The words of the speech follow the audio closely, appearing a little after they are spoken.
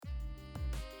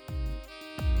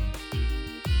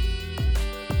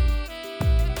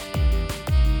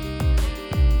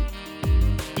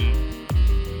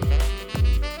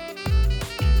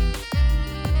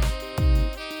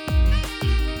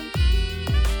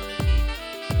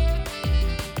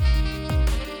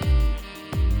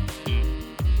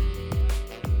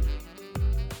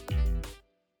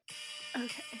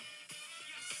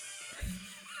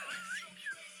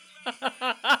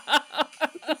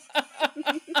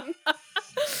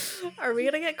Are we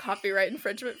gonna get copyright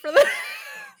infringement for this?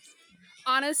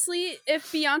 Honestly, if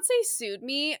Beyonce sued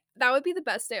me, that would be the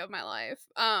best day of my life.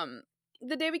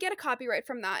 The day we get a copyright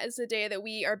from that is the day that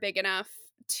we are big enough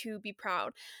to be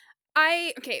proud.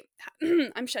 Okay,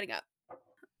 I'm shutting up.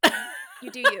 You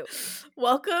do you.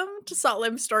 Welcome to Salt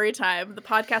Lime Storytime, the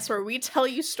podcast where we tell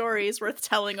you stories worth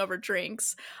telling over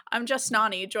drinks. I'm Jess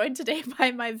Nani, joined today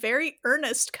by my very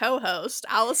earnest co-host,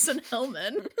 Allison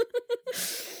Hillman,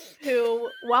 who,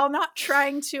 while not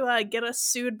trying to get us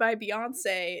sued by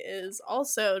Beyonce, is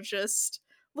also just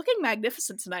looking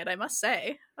magnificent tonight, I must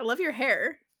say. I love your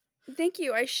hair. Thank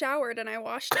you. I showered and I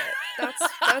washed it.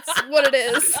 That's what it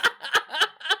is.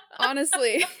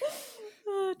 Honestly.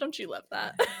 Don't you love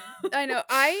that? I know.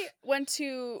 I went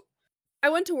to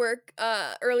work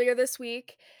earlier this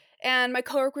week, and my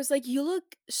coworker was like, "You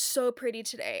look so pretty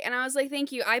today." And I was like,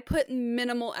 "Thank you. I put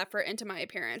minimal effort into my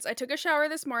appearance. I took a shower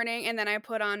this morning and then I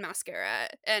put on mascara."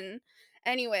 And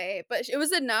anyway, but it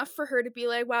was enough for her to be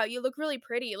like, "Wow, you look really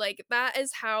pretty." Like, that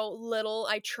is how little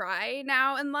I try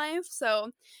now in life.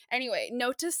 So, anyway,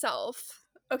 note to self.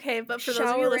 Okay, but for those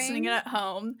of you listening at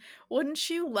home, wouldn't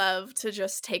you love to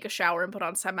just take a shower and put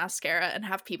on some mascara and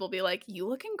have people be like, "You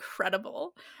look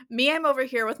incredible"? Me, I'm over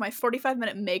here with my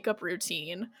 45-minute makeup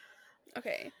routine.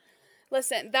 Okay.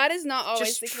 Listen, that is not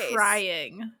always just the case.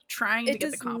 Trying to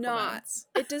get the compliments.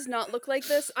 It does not look like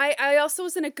this. I also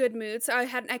was in a good mood, so I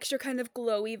had an extra kind of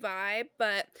glowy vibe,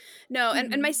 but no,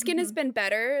 and my skin has been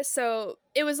better, so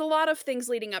it was a lot of things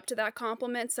leading up to that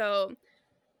compliment, so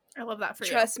I love that for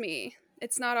you. Trust me,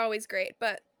 it's not always great,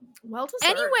 but well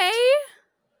deserved. Anyway,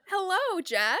 hello,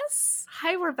 Jess.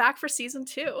 Hi, we're back for season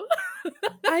 2.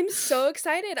 I'm so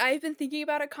excited. I've been thinking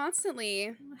about it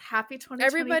constantly. Happy 2023.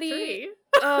 Everybody.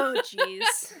 Oh,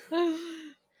 jeez.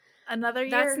 Another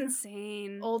year. That's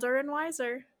insane. Older and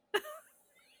wiser.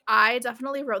 I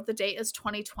definitely wrote the date as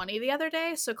 2020 the other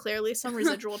day, so clearly some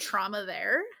residual trauma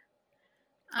there.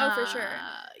 Oh, for sure.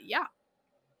 Yeah.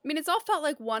 I mean, it's all felt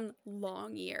like one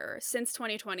long year. Since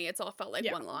 2020, it's all felt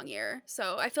like one long year.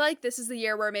 So I feel like this is the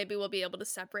year where maybe we'll be able to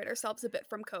separate ourselves a bit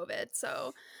from COVID.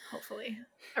 So hopefully.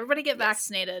 Everybody get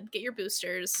vaccinated. Get your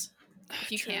boosters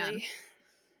if you can.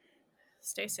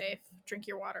 Stay safe. Drink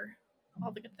your water.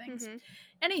 All the good things.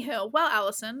 Anywho, well,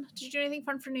 Allison, did you do anything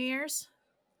fun for New Year's?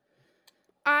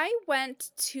 I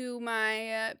went to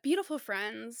my beautiful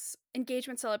friend's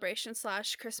engagement celebration /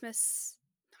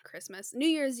 New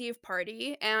Year's Eve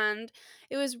party, and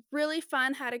it was really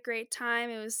fun. Had a great time.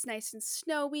 It was nice and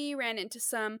snowy. Ran into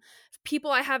some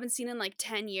people I haven't seen in like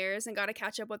 10 years and got to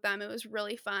catch up with them. It was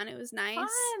really fun. It was nice.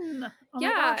 Fun. Oh yeah,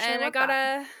 my gosh, and I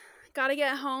gotta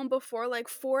get home before like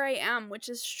 4 a.m., which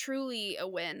is truly a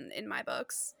win in my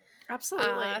books.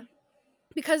 Absolutely.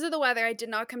 Because of the weather, I did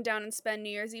not come down and spend New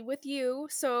Year's Eve with you.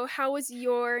 So how was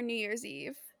your New Year's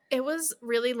Eve? It was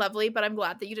really lovely, but I'm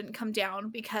glad that you didn't come down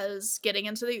because getting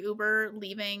into the Uber,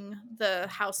 leaving the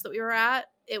house that we were at,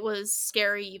 it was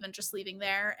scary even just leaving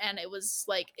there. And it was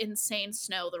like insane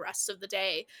snow the rest of the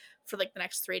day for like the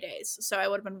next 3 days. So I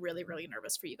would have been really, really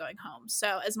nervous for you going home.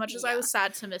 So as much as I was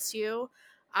sad to miss you,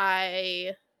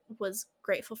 I was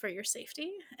grateful for your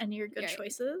safety and your good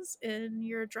choices in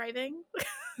your driving.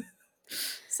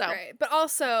 Right. But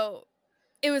also,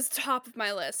 it was top of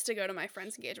my list to go to my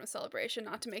friend's engagement celebration,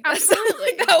 not to make that sound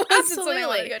like that wasn't something I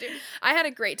wanted to go to. I had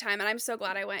a great time, and I'm so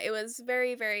glad I went. It was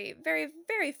very, very, very,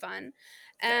 very fun.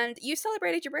 And you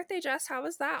celebrated your birthday, Jess. How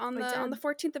was that on the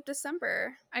 14th of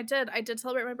December? I did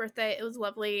celebrate my birthday. It was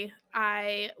lovely.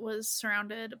 I was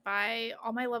surrounded by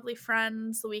all my lovely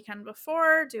friends the weekend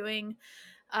before, doing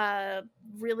a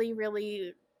really,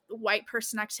 really white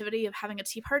person activity of having a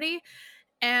tea party.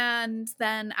 And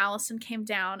then Allison came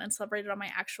down and celebrated on my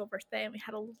actual birthday, and we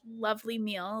had a lovely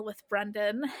meal with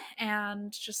Brendan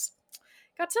and just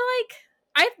got to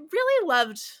I really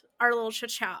loved our little chit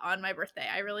chat on my birthday.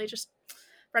 I really just,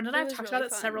 Brendan and I have talked about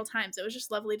it several times. It was just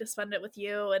lovely to spend it with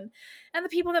you and the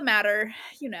people that matter.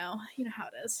 You know how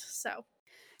it is. So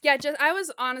yeah, I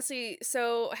was honestly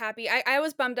so happy. I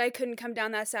was bummed I couldn't come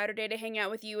down that Saturday to hang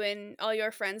out with you and all your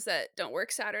friends that don't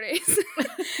work Saturdays.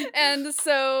 And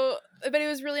so, but it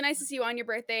was really nice to see you on your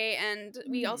birthday, and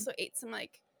we also ate some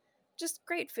just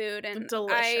great food, and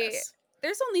delicious.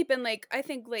 There's only been I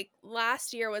think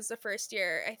last year was the first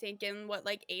year, I think, in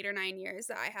 8 or 9 years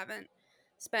that I haven't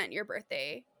spent your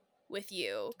birthday with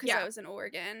you because I was in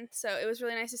Oregon. So it was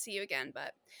really nice to see you again.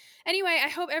 But anyway, I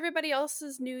hope everybody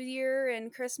else's New Year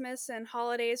and Christmas and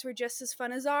holidays were just as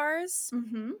fun as ours.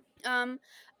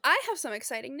 I have some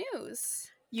exciting news.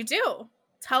 You do.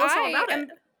 Tell us all about it.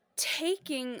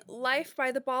 taking life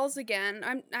by the balls again.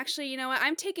 I'm actually, you know what?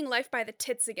 I'm taking life by the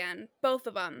tits again. Both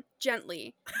of them,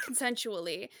 gently,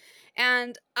 consensually.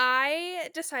 And I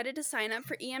decided to sign up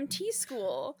for EMT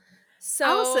school. So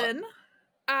Allison,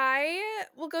 I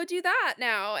will go do that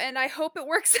now, and I hope it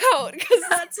works out because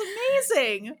that's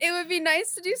amazing. it would be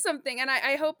nice to do something, and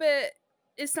I hope it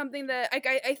is something that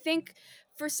I think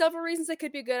for several reasons I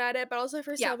could be good at it, but also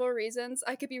for Yeah. several reasons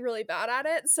I could be really bad at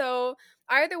it. So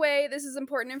either way, this is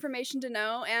important information to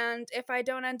know, and if I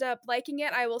don't end up liking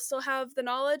it, I will still have the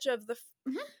knowledge of the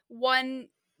Mhm. one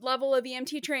level of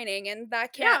EMT training, and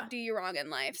that Yeah. can't do you wrong in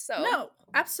life. So No,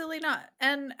 absolutely not.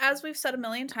 And as we've said a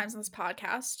million times in this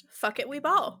podcast, fuck it, we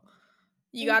ball.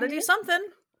 You got to do mhm.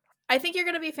 something. I think you're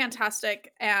going to be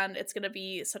fantastic, and it's going to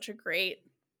be such a great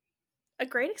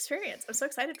experience. I'm so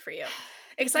excited for you. Thank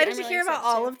you. Excited I'm to really hear about excited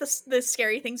all too. of the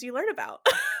scary things you learn about.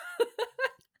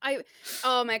 I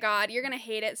oh my god, you're gonna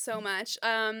hate it so much.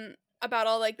 About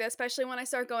all like this, especially when I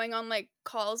start going on like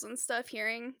calls and stuff,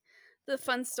 hearing the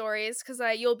fun stories, because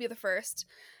you'll be the first.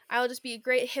 I'll just be a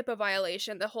great HIPAA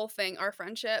violation, the whole thing, our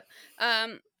friendship.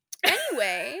 Um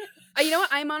anyway, you know what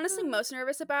I'm honestly most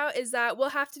nervous about is that we'll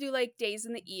have to do like days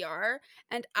in the ER,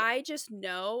 and I just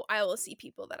know I will see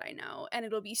people that I know, and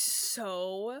it'll be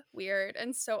so weird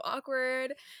and so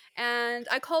awkward. And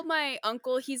I called my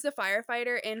uncle, he's a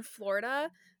firefighter in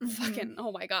Florida. Mm-hmm. Fucking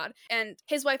oh my god. And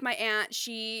his wife, my aunt,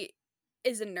 she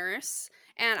is a nurse,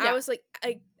 and I Yeah, was like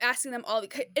asking them all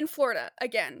in Florida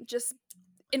again, just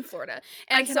in Florida.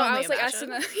 I And can so I only was like asking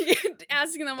imagine. them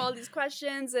asking them all these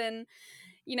questions, and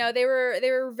they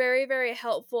were very very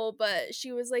helpful, but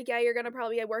she was like, yeah, you're gonna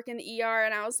probably work in the ER.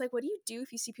 And I was like, what do you do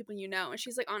if you see people you know? And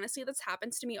she's like, honestly, this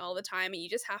happens to me all the time, and you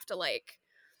just have to like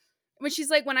when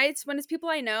she's like, when it's people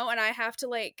I know and I have to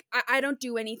like I don't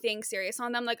do anything serious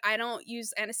on them. Like I don't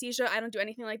use anesthesia, I don't do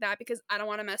anything like that because I don't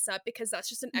want to mess up, because that's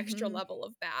just an extra Mm-hmm. level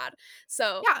of bad.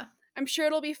 So Yeah, I'm sure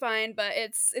it'll be fine, but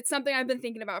it's something I've been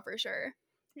thinking about for sure.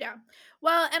 yeah.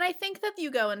 Well, and I think that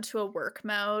you go into a work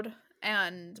mode,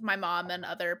 and my mom and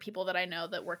other people that I know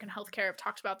that work in healthcare have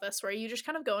talked about this, where you just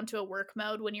kind of go into a work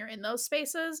mode when you're in those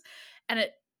spaces, and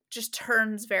it just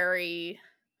turns very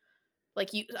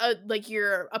like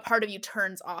you're a part of you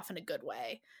turns off in a good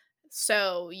way.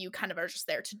 So you kind of are just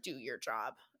there to do your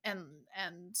job,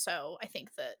 and so I think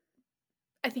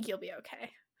you'll be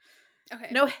okay. Okay.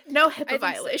 No I HIPAA think so too.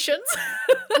 violations.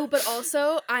 Oh, but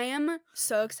also I am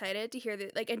so excited to hear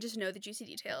that, like, and just know the juicy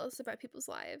details about people's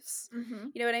lives.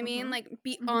 Mhm. You know what I mean? Mhm. Like,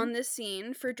 be Mhm. on this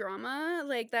scene for drama.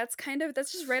 Like, that's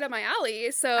just right up my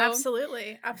alley. So,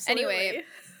 Absolutely. anyway, Absolutely.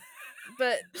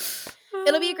 but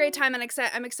it'll be a great time, and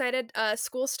I'm excited.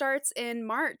 School starts in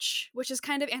March, which is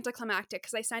kind of anticlimactic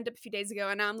because I signed up a few days ago,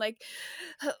 and now I'm like,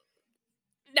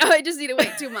 now I just need to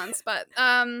wait 2 months. But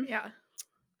Yeah.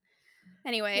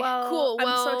 anyway, Well, cool. I'm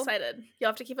so Well, excited. You'll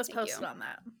have to keep us thank posted you. on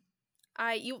that.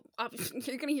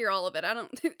 You're gonna hear all of it. I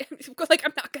don't like.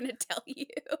 I'm not gonna tell you.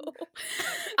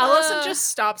 Allison Uh, just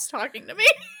stops talking to me.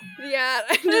 yeah,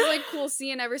 I'm just like, cool. See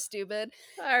you, never stupid.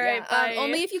 All Yeah. right, bye.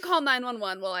 Only if you call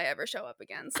 911 will I ever show up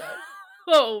again. So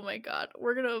Oh my god.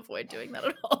 We're going to avoid doing that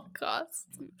at all costs.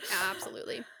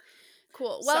 absolutely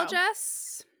cool. Well, So,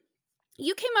 Jess,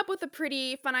 you came up with a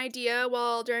pretty fun idea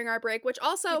while during our break, which I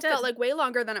also felt did. like way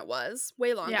longer than it was. Way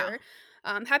Yeah. longer.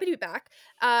 Happy to be back.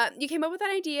 You came up with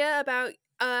an idea about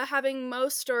having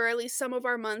most or at least some of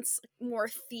our months more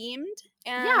themed,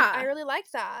 and I Yeah. really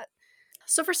like that.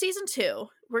 So for season 2,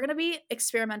 we're going to be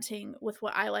experimenting with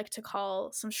what I like to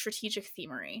call some strategic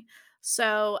themery.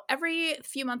 So every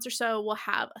few months or so, we'll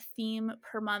have a theme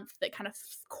per month that kind of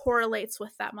correlates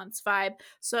with that month's vibe.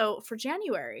 So for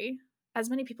January, as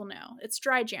many people know, it's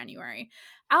dry January.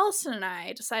 Allison and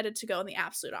I decided to go in the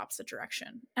absolute opposite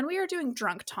direction, and we are doing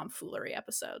drunk tomfoolery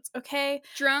episodes. Okay,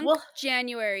 Drunk well,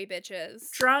 January, bitches.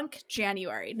 drunk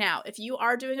January. Now, if you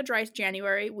are doing a dry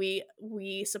January,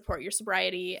 we support your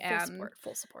sobriety, Full support.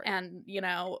 Full support. and you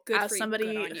know, Good as for you. Good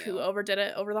somebody on who you. overdid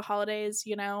it over the holidays,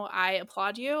 you know, I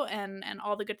applaud you and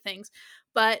all the good things.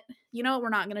 But you know what we're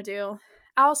not going to do?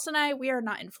 Alice and I, we are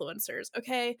not influencers,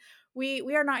 okay? We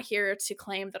are not here to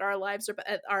claim that our lives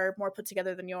are more put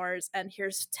together than yours, and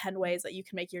here's 10 ways that you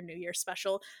can make your new year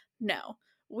special. No.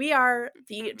 We are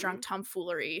the drunk Mm-mm.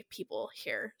 tomfoolery people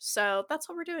here. So that's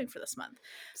what we're doing for this month.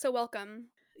 So welcome.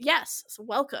 Yes, so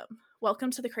welcome. Welcome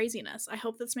to the craziness. I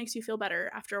hope this makes you feel better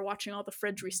after watching all the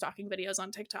fridge restocking videos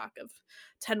on TikTok of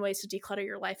 10 ways to declutter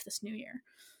your life this new year.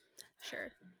 Sure.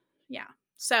 Yeah.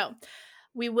 So,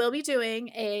 we will be doing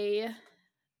a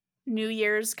New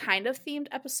Year's kind of themed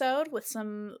episode with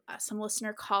some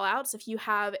listener call outs. If you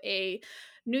have a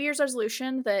New Year's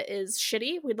resolution that is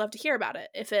shitty, we'd love to hear about it.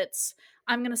 If it's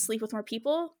I'm going to sleep with more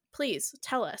people, please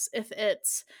tell us. If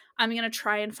it's, I'm going to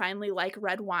try and finally like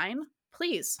red wine,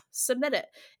 please submit it.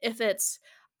 If it's,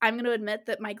 I'm going to admit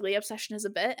that my Glee obsession is a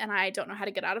bit and I don't know how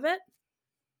to get out of it,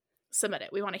 submit it.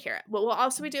 We want to hear it. But we'll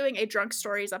also be doing a drunk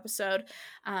stories episode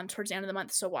towards the end of the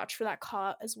month, so watch for that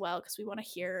call as well, because we want to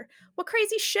hear what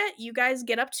crazy shit you guys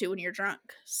get up to when you're drunk.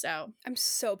 So I'm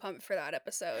so pumped for that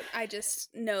episode. I just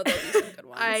know there'll be some good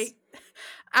ones.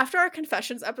 After our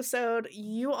confessions episode,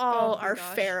 you all Oh my are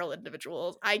gosh. feral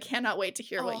individuals. I cannot wait to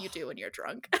hear what you Oh. do when you're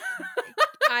drunk.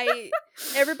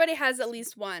 Everybody has at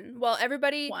least one. Well,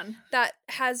 everybody One. that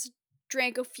has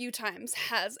drank a few times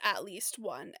has at least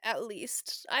one. At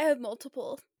least. I have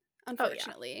multiple,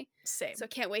 unfortunately. Same. So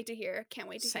can't wait to hear. Can't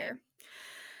wait to hear.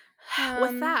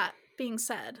 With that being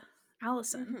said,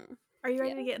 Allison, are you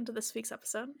ready Yeah. to get into this week's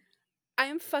episode? I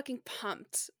am fucking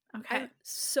pumped. Okay. I'm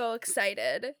so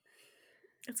excited.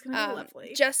 It's gonna be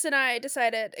lovely. Jess and I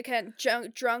decided, again,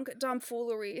 drunk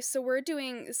tomfoolery. So we're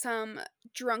doing some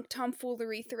drunk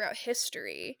tomfoolery throughout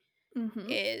history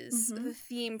is the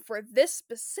theme for this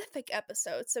specific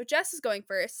episode. So Jess is going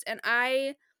first, and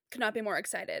I could not be more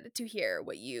excited to hear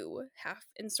what you have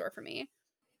in store for me.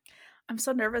 I'm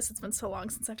so nervous. It's been so long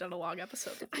since I've done a long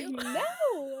episode with you. I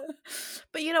know.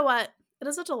 But you know what? It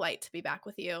is a delight to be back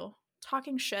with you,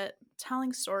 talking shit,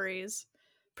 telling stories,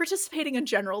 participating in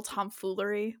general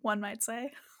tomfoolery, one might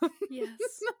say. Yes.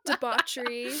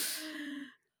 Debauchery.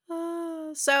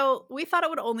 So we thought it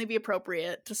would only be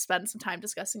appropriate to spend some time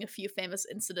discussing a few famous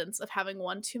incidents of having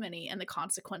one too many and the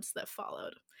consequence that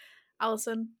followed.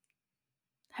 Allison,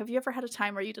 have you ever had a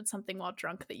time where you did something while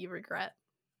drunk that you regret?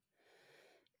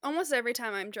 Almost every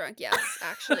time I'm drunk, yes,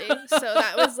 actually. So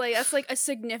that's like a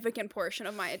significant portion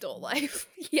of my adult life.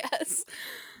 Yes.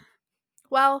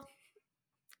 Well,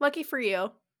 lucky for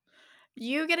you,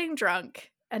 you getting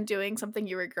drunk and doing something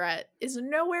you regret is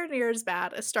nowhere near as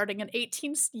bad as starting an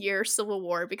 18-year civil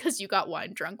war because you got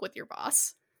wine drunk with your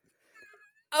boss.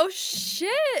 Oh,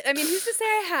 shit. I mean, who's to say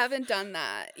I haven't done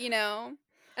that, you know?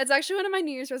 It's actually one of my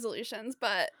New Year's resolutions,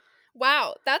 but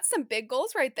wow, that's some big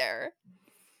goals right there.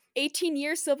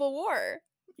 18-year civil war.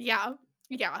 Yeah.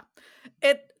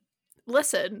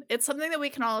 Listen, it's something that we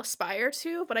can all aspire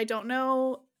to, but I don't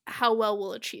know how well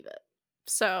we'll achieve it.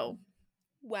 So,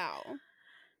 wow.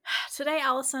 Today,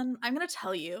 Allison, I'm going to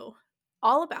tell you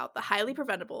all about the highly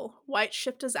preventable white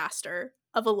ship disaster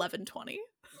of 1120.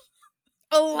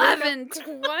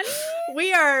 1120?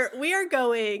 We are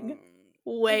going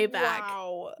way back.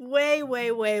 Wow. Way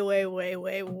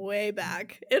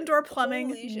back. Indoor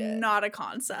plumbing, not a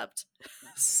concept.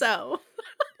 So,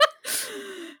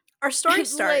 our story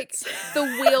starts. Like the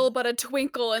wheel, but a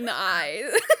twinkle in the eye.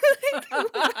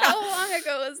 How long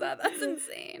ago was that? That's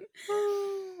insane.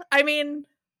 I mean,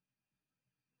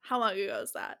 how long ago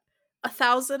is that?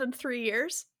 1,003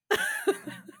 years?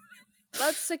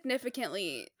 That's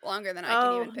significantly longer than I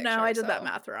can even picture. No, I did that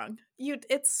math wrong.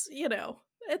 It's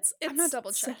I'm not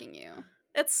double checking you.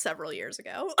 It's several years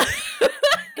ago.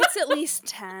 It's at least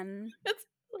 10. It's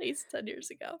at least 10 years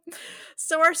ago.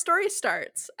 So our story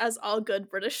starts, as all good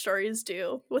British stories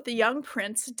do, with a young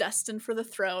prince destined for the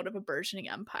throne of a burgeoning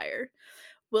empire.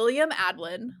 William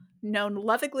Adlin, known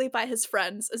lovingly by his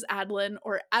friends as Adlin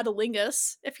or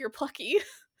Adelingus, if you're plucky.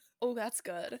 Oh, that's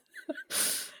good.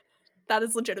 That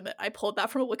is legitimate. I pulled that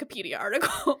from a Wikipedia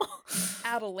article.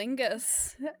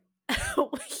 Adelingus.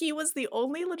 He was the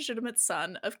only legitimate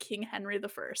son of King Henry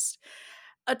I.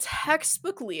 A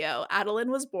textbook Leo,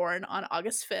 Adeline was born on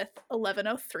August 5th,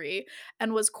 1103,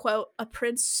 and was, quote, a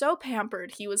prince so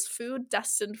pampered he was food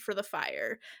destined for the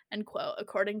fire, end quote,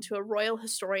 according to a royal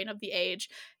historian of the age,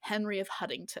 Henry of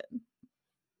Huntington.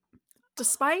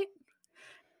 Despite,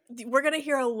 we're going to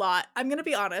hear a lot. I'm going to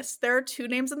be honest. There are two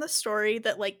names in the story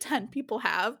that like 10 people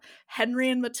have,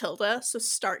 Henry and Matilda, so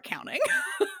start counting.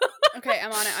 Okay,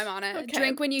 I'm on it. Okay.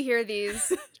 Drink when you hear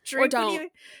these. Or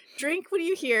don't. Drink when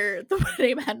you hear the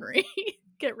name Henry.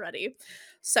 Get ready.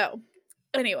 So,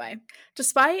 anyway,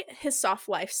 despite his soft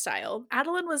lifestyle,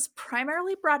 Adeline was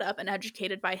primarily brought up and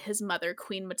educated by his mother,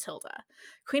 Queen Matilda.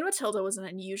 Queen Matilda was an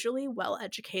unusually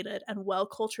well-educated and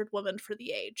well-cultured woman for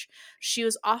the age. She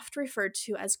was oft referred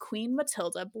to as Queen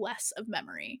Matilda, bless of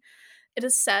memory. It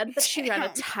is said that she ran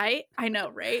a tight... I know,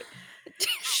 right?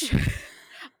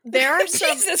 There are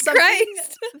something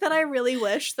that I really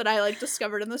wish that I like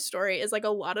discovered in the story is like a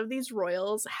lot of these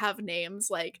royals have names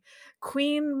like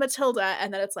Queen Matilda,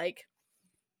 and then it's like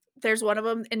there's one of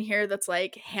them in here that's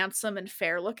like handsome and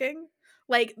fair looking.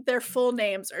 Like their full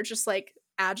names are just like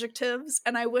adjectives,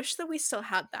 and I wish that we still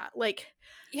had that. Like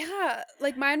Yeah,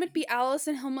 like, mine would be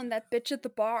Allison Hillman, that bitch at the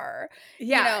bar,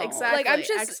 Yeah, like, I'm exactly,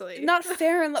 just actually. not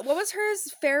fair and what was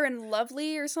hers? Fair and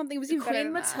Lovely or something? It was even better Queen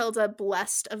than that. Matilda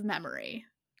blessed of memory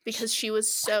because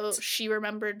What? she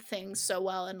remembered things so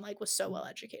well and, like, was so well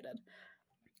educated.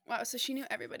 Wow, so she knew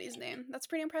everybody's name. That's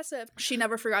pretty impressive. She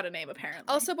never forgot a name, apparently.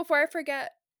 Also, before I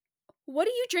forget, what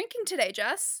are you drinking today,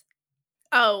 Jess?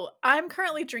 Oh, I'm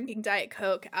currently drinking Diet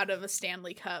Coke out of a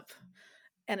Stanley cup,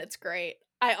 and it's great.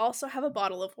 I also have a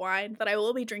bottle of wine that I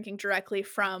will be drinking directly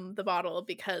from the bottle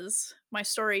because my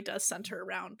story does center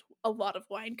around a lot of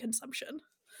wine consumption.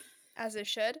 As it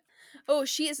should. Oh,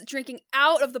 she is drinking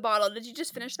out of the bottle. Did you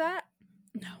just finish that?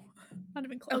 No, not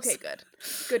even Okay, close.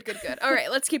 good. Good. All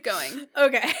right, let's keep going.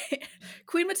 Okay.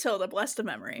 Queen Matilda, blessed of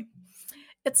memory.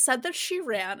 It's said that she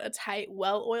ran a tight,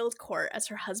 well oiled court as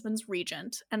her husband's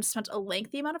regent and spent a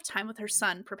lengthy amount of time with her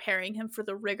son preparing him for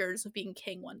the rigors of being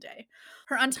king one day.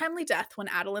 Her untimely death when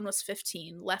Adeline was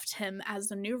 15 left him as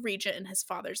the new regent in his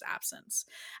father's absence.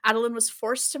 Adeline was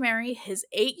forced to marry his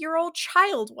 8-year-old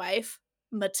child wife,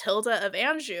 Matilda of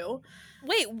Anjou.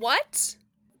 Wait, what?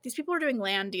 These people were doing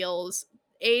land deals.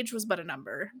 Age was but a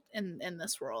number in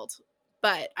this world.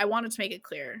 But I wanted to make it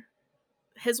clear.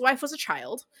 His wife was a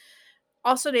child,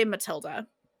 also named Matilda,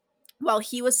 while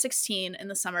he was 16 in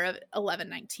the summer of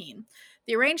 1119.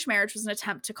 The arranged marriage was an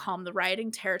attempt to calm the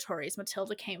rioting territories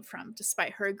Matilda came from,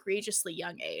 despite her egregiously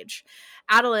young age.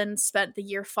 Adeline spent the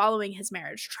year following his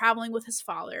marriage traveling with his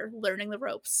father, learning the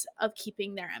ropes of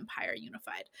keeping their empire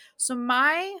unified. So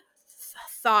my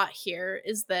thought here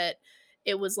is that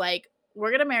it was like, we're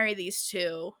going to marry these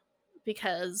two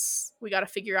because we got to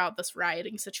figure out this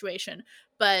rioting situation.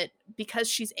 But because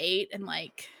she's 8 and,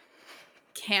 like,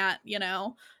 can't,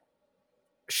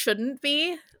 shouldn't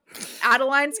be,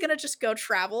 Adeline's gonna just go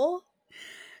travel.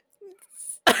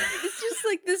 It's just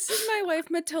like, this is my wife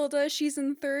Matilda. She's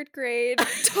in 3rd grade,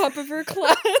 top of her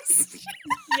class.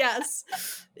 Yes.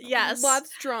 Loves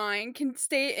drawing, can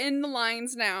stay in the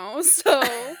lines now, so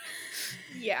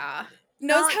Yeah.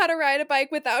 knows Not how to ride a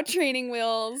bike without training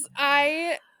wheels.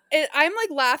 I'm like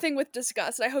laughing with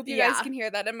disgust. I hope you guys Yeah. can hear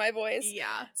that in my voice.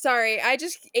 Yeah. Sorry, I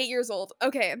just 8 years old.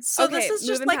 Okay. So Okay, this is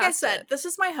just, moving like I past said, it. this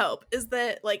is my hope, is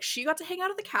that, like, she got to hang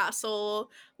out at the castle,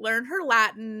 learn her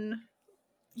Latin,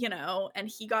 and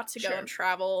he got to go Sure. and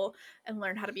travel and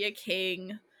learn how to be a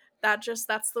king. That's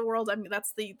the world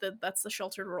that's the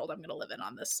sheltered world I'm gonna live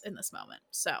in this moment.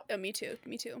 So Oh, me too.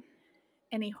 Me too.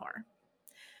 any whore.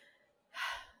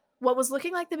 What was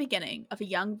looking like the beginning of a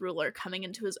young ruler coming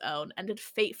into his own ended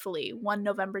fatefully one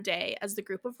November day as the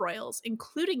group of royals,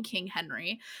 including King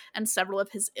Henry and several of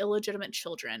his illegitimate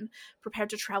children, prepared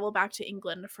to travel back to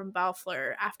England from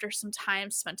Barfleur after some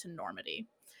time spent in Normandy.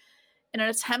 In an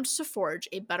attempt to forge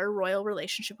a better royal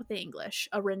relationship with the English,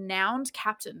 a renowned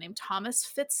captain named Thomas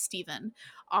Fitzstephen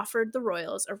offered the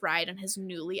royals a ride in his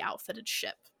newly outfitted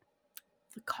ship,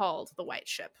 called the White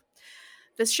Ship.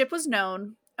 This ship was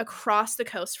known across the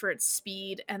coast for its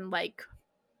speed and, like,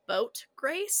 boat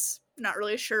grace. Not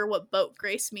really sure what boat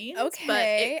grace means, but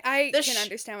Okay, I can this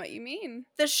understand what you mean.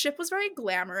 this ship was very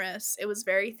glamorous. It was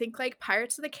very, think like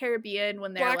Pirates of the Caribbean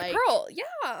when they're Black like, Pearl,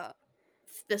 yeah.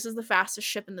 this is the fastest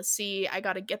ship in the sea. I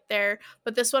got to get there.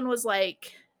 But this one was,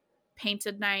 like,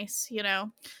 painted nice.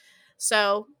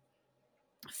 So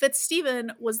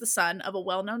Fitzstephen was the son of a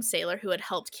well-known sailor who had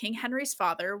helped King Henry's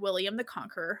father, William the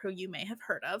Conqueror, who you may have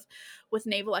heard of, with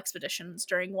naval expeditions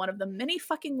during one of the many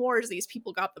fucking wars these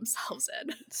people got themselves in.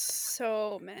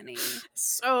 So many.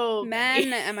 So Men,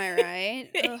 many. am I right?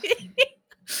 Ugh.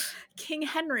 King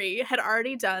Henry had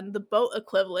already done the boat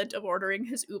equivalent of ordering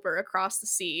his Uber across the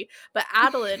sea, but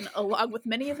Adeline, along with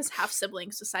many of his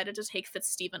half-siblings, decided to take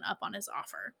Fitzstephen up on his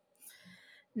offer.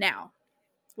 Now,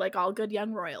 like all good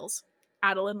young royals,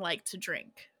 Adeline liked to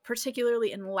drink,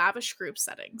 particularly in lavish group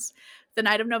settings. The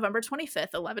night of November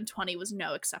 25th, 1120 was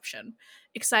no exception.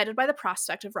 Excited by the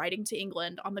prospect of riding to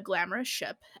England on the glamorous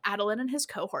ship, Adeline and his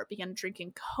cohort began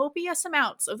drinking copious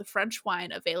amounts of the French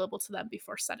wine available to them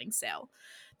before setting sail.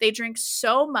 They drank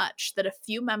so much that a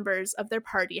few members of their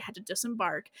party had to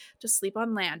disembark to sleep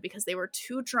on land because they were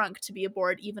too drunk to be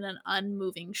aboard even an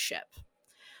unmoving ship.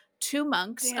 2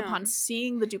 monks, upon Damn.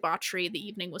 seeing the debauchery the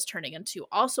evening was turning into,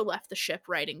 also left the ship,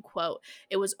 writing, quote,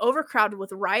 "It was overcrowded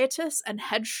with riotous and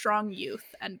headstrong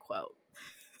youth," end quote.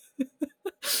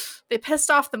 They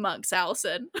pissed off the monks,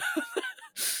 Allison.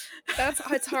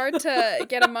 It's hard to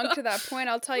get a monk to that point,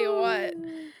 I'll tell you what.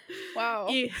 Wow.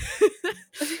 E-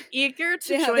 Eager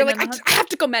to Yeah, join they're like, in I have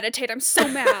to go meditate. I'm so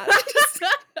mad.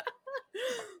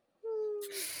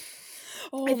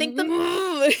 I think the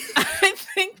Oh, I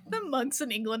think the monks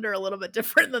in England are a little bit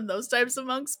different than those types of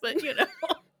monks, but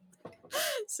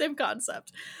Same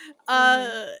concept.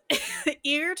 Mm-hmm.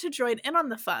 Eager to join in on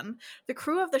the fun, the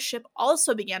crew of the ship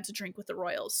also began to drink with the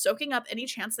royals, soaking up any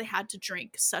chance they had to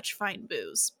drink such fine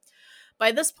booze.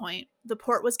 By this point, the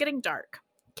port was getting dark.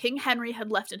 King Henry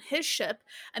had left in his ship,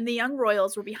 and the young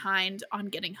royals were behind on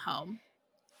getting home.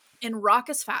 In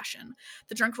raucous fashion,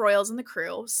 the drunk royals and the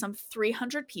crew, some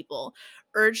 300 people,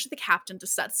 urged the captain to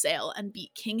set sail and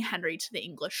beat King Henry to the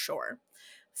English shore.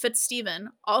 Fitzstephen,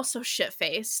 also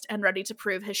shit-faced and ready to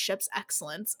prove his ship's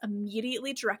excellence,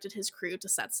 immediately directed his crew to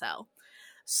set sail.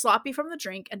 Sloppy from the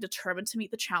drink and determined to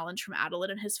meet the challenge from Adelin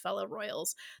and his fellow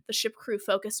royals, the ship crew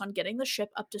focused on getting the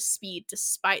ship up to speed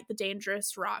despite the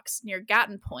dangerous rocks near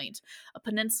Gatton Point, a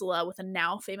peninsula with a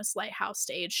now famous lighthouse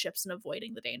to aid ships in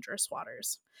avoiding the dangerous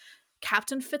waters.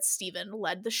 Captain Fitzstephen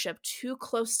led the ship too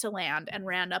close to land and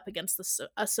ran up against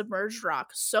a submerged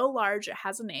rock so large it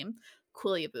has a name,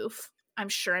 Quillaboof. I'm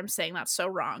sure I'm saying that so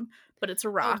wrong, but it's a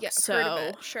Oh rock, yeah, I've heard of so,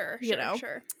 it. Sure, you sure, know.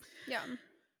 sure. Yeah.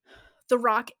 The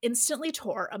rock instantly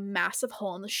tore a massive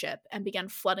hole in the ship and began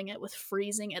flooding it with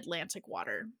freezing Atlantic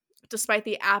water. Despite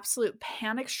the absolute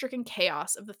panic-stricken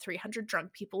chaos of the 300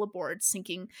 drunk people aboard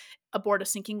a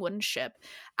sinking wooden ship,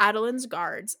 Adelin's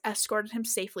guards escorted him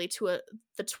safely to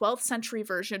the 12th century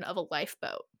version of a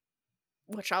lifeboat,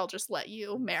 which I'll just let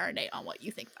you marinate on what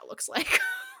you think that looks like.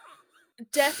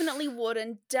 Definitely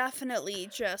wooden, definitely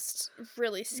just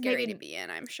really scary to maybe be in,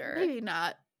 I'm sure. maybe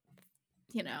not,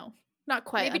 not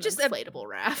quite Maybe an just inflatable a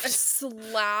raft.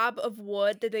 slab of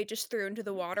wood that they just threw into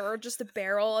the water, or just a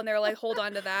barrel, and they're like, hold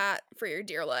on to that for your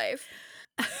dear life.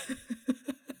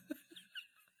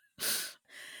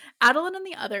 Adeline and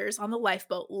the others on the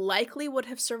lifeboat likely would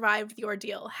have survived the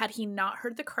ordeal had he not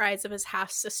heard the cries of his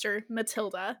half-sister,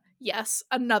 Matilda. Yes,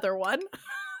 another one.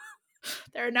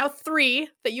 There are now 3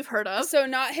 that you've heard of. So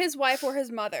not his wife or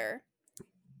his mother.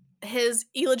 His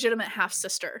illegitimate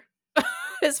half-sister.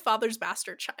 His father's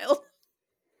bastard child.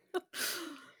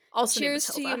 Also Cheers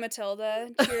named to you, Matilda.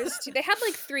 Cheers to... They had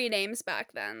like 3 names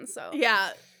back then, so...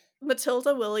 Yeah.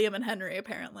 Matilda, William, and Henry,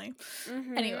 apparently.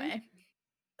 Mm-hmm. Anyway.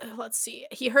 Let's see.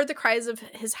 He heard the cries of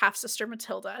his half-sister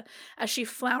Matilda as she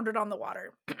floundered on the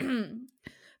water.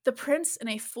 The prince, in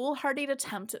a foolhardy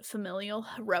attempt at familial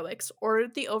heroics,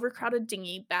 ordered the overcrowded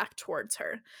dinghy back towards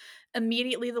her.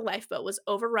 Immediately, the lifeboat was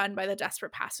overrun by the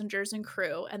desperate passengers and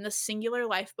crew, and the singular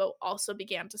lifeboat also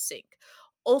began to sink.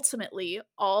 Ultimately,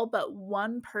 all but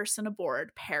one person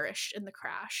aboard perished in the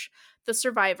crash. The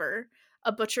survivor,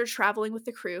 a butcher traveling with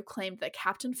the crew, claimed that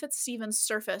Captain Fitzstephen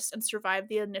surfaced and survived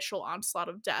the initial onslaught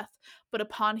of death, but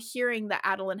upon hearing that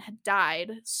Adeline had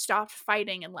died, stopped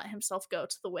fighting and let himself go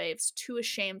to the waves, too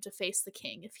ashamed to face the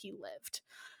king if he lived.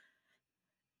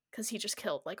 Because he just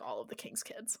killed, like, all of the king's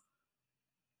kids.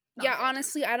 Not Yeah, good.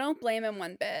 honestly, I don't blame him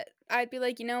one bit. I'd be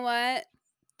like, you know what?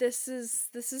 This is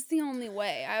the only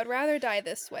way. I would rather die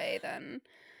this way than...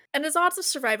 And his odds of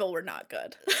survival were not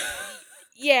good.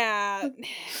 Yeah.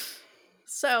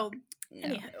 So, No.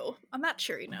 anywho, on that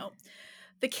cheery note,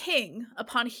 the king,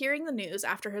 upon hearing the news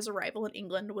after his arrival in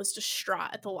England, was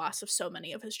distraught at the loss of so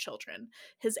many of his children,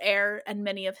 his heir, and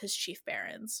many of his chief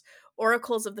barons.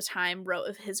 Oracles of the time wrote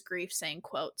of his grief, saying,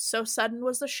 quote, "So sudden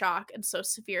was the shock and so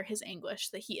severe his anguish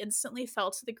that he instantly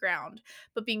fell to the ground,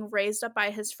 but being raised up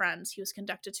by his friends, he was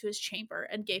conducted to his chamber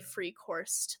and gave free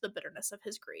course to the bitterness of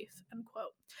his grief." End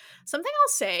quote. Something I'll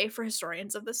say for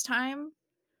historians of this time,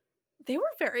 they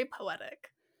were very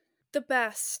poetic. The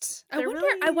best. They're I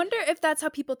really... wonder if that's how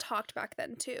people talked back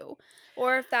then too.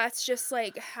 Or if that's just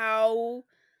like how,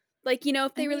 like, you know,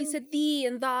 if they really said thee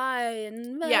and thy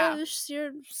and Yeah.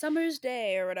 your summer's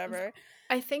day or whatever.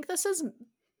 I think this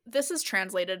is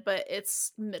translated, but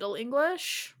it's Middle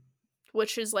English,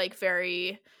 which is like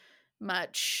very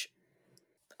much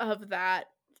of that,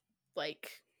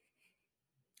 like,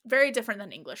 very different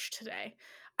than English today.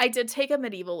 I did take a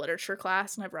medieval literature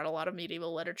class, and I've read a lot of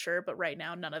medieval literature, but right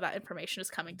now none of that information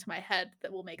is coming to my head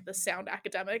that will make this sound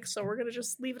academic, so we're going to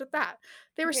just leave it at that.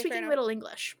 They were Okay, fair speaking enough. Middle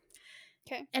English.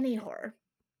 Okay. Anyhow,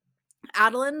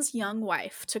 Adeline's young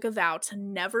wife took a vow to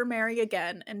never marry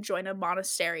again and join a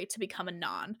monastery to become a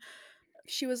nun.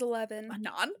 She was 11. A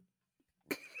nun?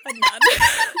 A nun.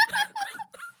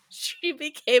 She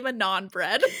became a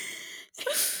non-bred.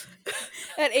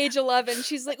 At age 11,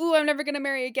 she's like, ooh, I'm never going to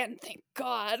marry again. Thank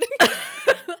God.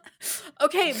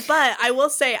 Okay, but I will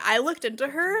say, I looked into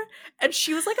her, and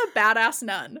she was like a badass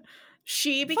nun.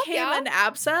 She became yeah. an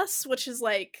abscess, which is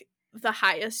like the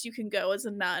highest you can go as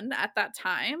a nun at that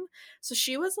time. So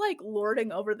she was like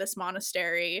lording over this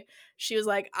monastery. She was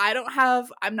like,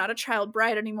 I'm not a child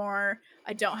bride anymore.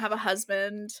 I don't have a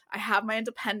husband. I have my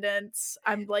independence.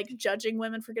 I'm like judging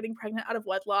women for getting pregnant out of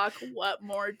wedlock. What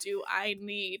more do I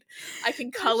need? I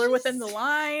can No, color within the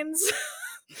lines.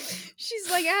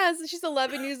 she's like, she's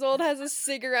 11 years old, has a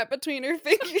cigarette between her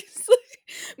fingers.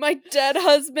 My dead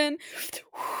husband.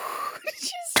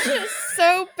 She's just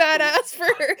so badass for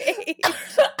her age.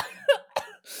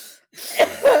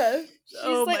 She's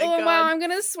Oh like, my oh wow, god. I'm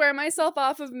gonna swear myself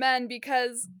off of men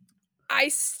because I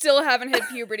still haven't hit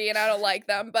puberty and I don't like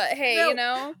them. But hey, you No,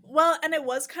 know? well, and it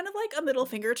was kind of like a middle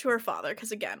finger to her father,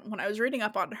 because again, when I was reading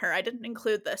up on her, I didn't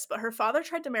include this, but her father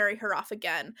tried to marry her off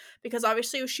again, because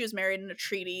obviously she was married in a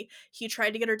treaty. He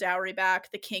tried to get her dowry back.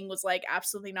 The king was like,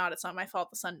 absolutely not, it's not my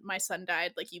fault my son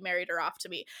died, like, you married her off to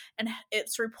me. And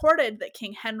it's reported that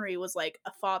King Henry was like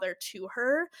a father to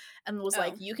her and was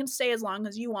like, Oh. you can stay as long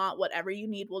as you want, whatever you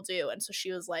need we'll do. And so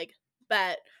she was like,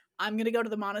 bet, I'm gonna go to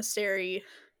the monastery,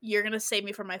 you're gonna save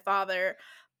me from my father.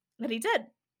 And he did.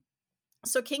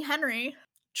 So King Henry,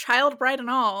 child bride and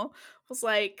all, was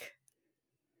like,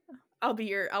 I'll be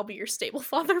your stable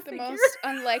father The figure. most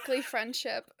unlikely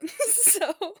friendship.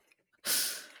 So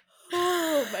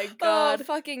Oh my oh god.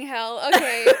 fucking hell.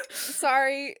 Okay.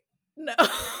 Sorry. No.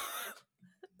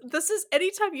 This is,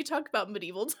 anytime you talk about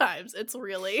medieval times, it's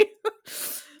really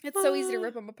It's so easy to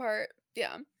rip them apart.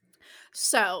 Yeah.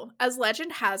 So, as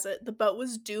legend has it, the boat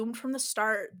was doomed from the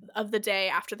start of the day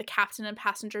after the captain and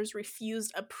passengers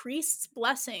refused a priest's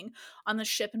blessing on the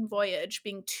ship and voyage,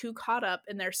 being too caught up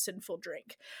in their sinful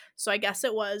drink. So, I guess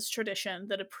it was tradition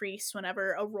that a priest,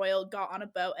 whenever a royal got on a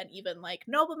boat, and even like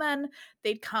noblemen,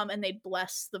 they'd come and they'd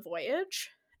bless the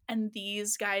voyage. And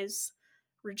these guys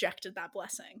rejected that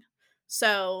blessing.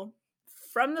 So,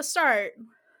 from the start,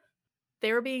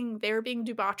 they were being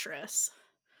debaucherous,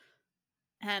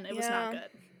 and it was not Yeah. good.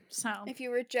 So If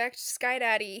you reject Sky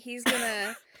Daddy, he's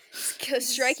gonna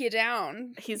strike you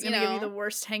down. he's You gonna give you the know.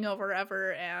 worst hangover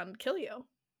ever and kill you,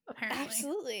 apparently.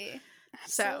 Absolutely.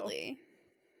 So Absolutely.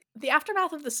 the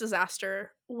aftermath of this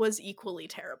disaster was equally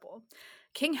terrible.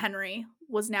 King Henry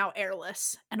was now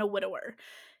heirless and a widower,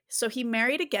 so he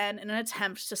married again in an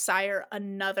attempt to sire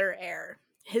another heir.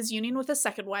 His union with his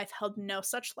second wife held no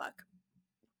such luck.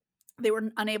 They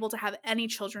were unable to have any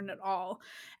children at all,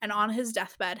 and on his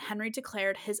deathbed, Henry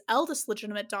declared his eldest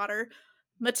legitimate daughter,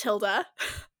 Matilda,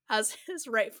 as his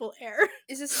rightful heir.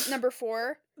 Is this number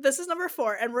 4? This is number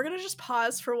 4, and we're gonna just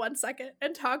pause for 1 second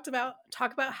and talk about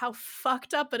how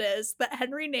fucked up it is that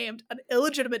Henry named an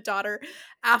illegitimate daughter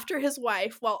after his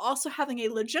wife while also having a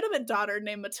legitimate daughter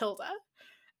named Matilda.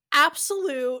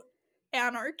 Absolute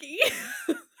anarchy.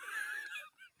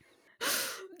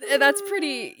 That's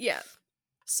pretty, yeah.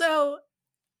 So,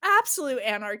 absolute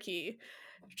anarchy.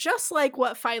 Just like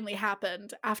what finally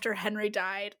happened after Henry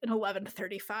died in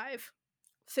 1135,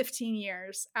 15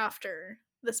 years after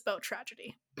this boat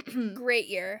tragedy. Great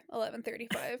year,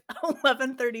 1135.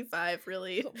 1135,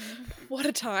 really. What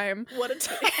a time. What a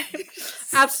time.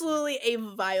 Absolutely a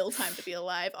vile time to be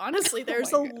alive. Honestly,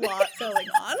 there's Oh a my God. lot going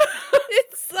on.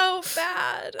 It's so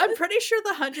bad. I'm pretty sure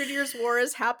the 100 Years' War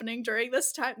is happening during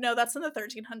this time. No, that's in the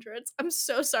 1300s. I'm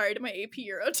so sorry to my AP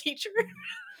Euro teacher.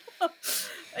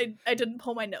 I didn't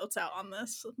pull my notes out on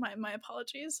this. My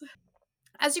apologies.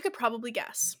 As you could probably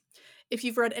guess, if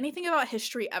you've read anything about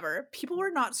history ever, people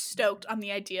were not stoked on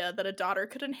the idea that a daughter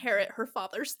could inherit her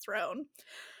father's throne.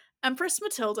 Empress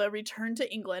Matilda returned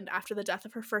to England after the death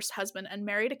of her first husband and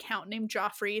married a count named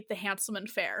Joffrey the Handsome and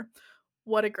Fair.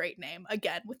 What a great name,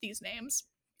 again, with these names.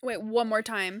 Wait, one more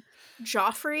time.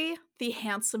 Joffrey the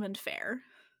Handsome and Fair.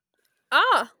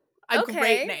 Ah, A okay.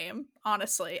 great name,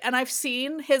 honestly. And I've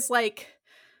seen his, like,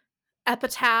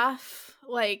 epitaph,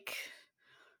 like,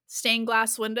 stained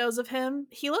glass windows of him.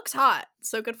 He looks hot,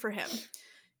 so good for him.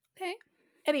 Okay.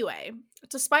 Anyway,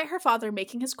 despite her father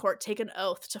making his court take an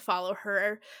oath to follow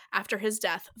her after his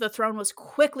death, the throne was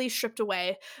quickly stripped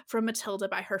away from Matilda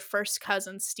by her first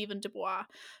cousin, Stephen de Bois,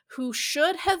 who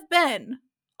should have been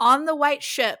on the white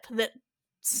ship that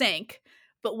sank,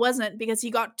 but wasn't because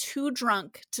he got too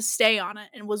drunk to stay on it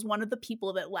and was one of the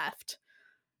people that left.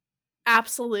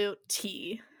 Absolute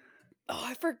tea. Oh,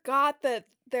 I forgot that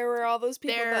there were all those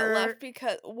people that left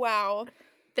because, wow.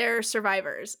 They're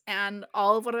survivors, and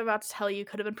all of what I'm about to tell you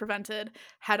could have been prevented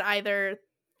had either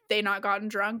they not gotten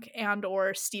drunk and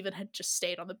or Stephen had just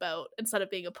stayed on the boat instead of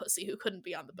being a pussy who couldn't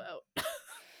be on the boat.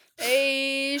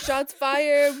 Hey, shots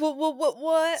fired.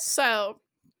 What? So,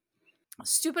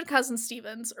 Stupid cousin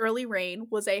Stephen's early reign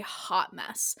was a hot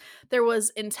mess. There was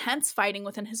intense fighting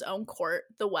within his own court,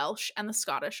 the Welsh and the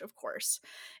Scottish, of course.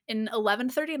 In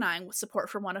 1139, with support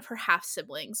from one of her half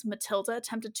siblings, Matilda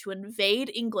attempted to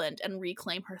invade England and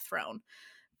reclaim her throne.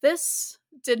 This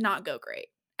did not go great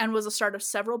and was a start of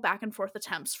several back and forth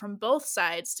attempts from both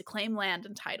sides to claim land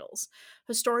and titles.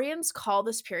 Historians call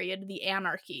this period the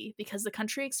Anarchy because the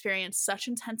country experienced such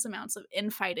intense amounts of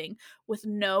infighting with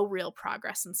no real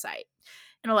progress in sight.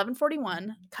 In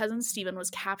 1141, cousin Stephen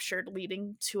was captured,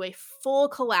 leading to a full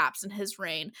collapse in his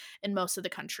reign in most of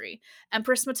the country.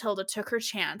 Empress Matilda took her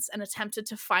chance and attempted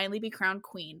to finally be crowned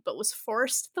queen, but was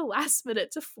forced at the last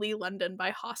minute to flee London by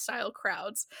hostile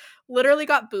crowds. Literally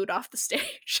got booed off the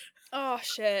stage. Oh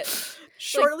shit.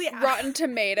 Shortly like rotten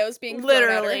tomatoes being thrown at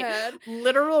her literally head.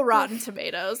 literal rotten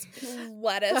tomatoes.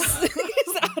 Lettuce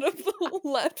is out of the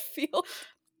left field.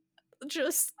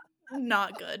 Just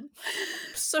not good.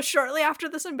 So shortly after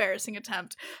this embarrassing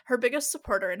attempt, her biggest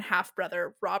supporter and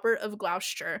half-brother, Robert of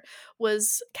Gloucester,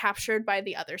 was captured by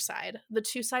the other side. The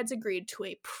two sides agreed to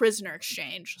a prisoner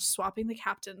exchange, swapping the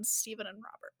captains, Stephen and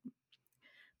Robert.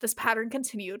 This pattern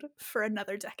continued for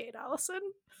another decade, Allison.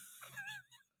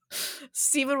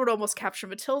 Stephen would almost capture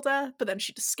Matilda, but then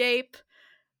she'd escape,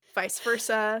 vice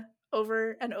versa,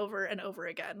 over and over and over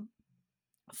again.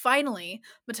 Finally,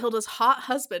 Matilda's hot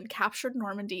husband captured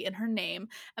Normandy in her name,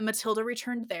 and Matilda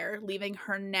returned there, leaving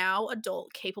her now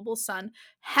adult, capable son,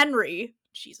 Henry.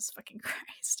 Jesus fucking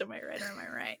Christ, am I right or am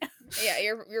I right? Yeah,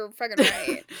 you're fucking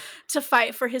right. To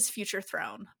fight for his future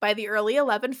throne. By the early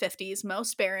 1150s,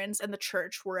 most barons and the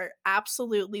church were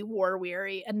absolutely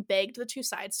war-weary and begged the two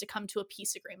sides to come to a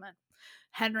peace agreement.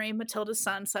 Henry, Matilda's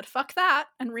son, said fuck that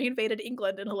and reinvaded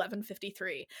England in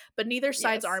 1153, but neither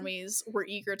side's armies were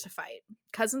eager to fight.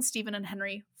 Cousin Stephen and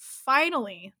Henry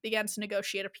finally began to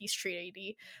negotiate a peace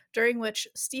treaty, during which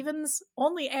Stephen's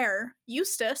only heir,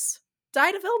 Eustace,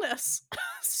 died of illness.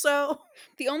 So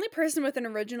the only person with an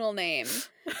original name.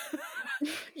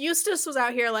 Eustace was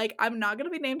out here like, I'm not going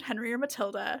to be named Henry or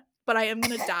Matilda, but I am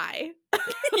going to die.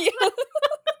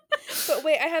 But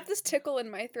wait, I have this tickle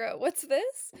in my throat. What's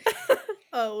this?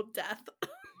 Oh, death.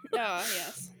 Ah,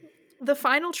 yes. The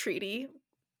final treaty,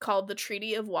 called the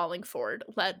Treaty of Wallingford,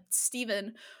 let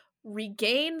Stephen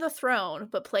regain the throne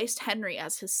but placed Henry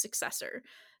as his successor.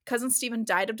 Cousin Stephen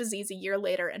died of disease a year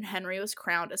later, and Henry was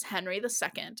crowned as Henry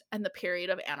II, and the period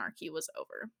of anarchy was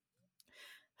over.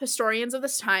 Historians of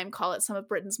this time call it some of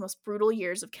Britain's most brutal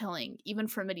years of killing, even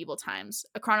from medieval times.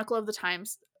 A chronicler of the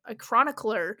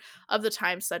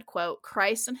time said, quote,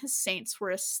 Christ and his saints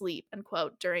were asleep, end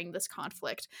quote, during this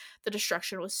conflict. The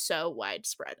destruction was so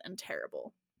widespread and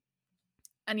terrible.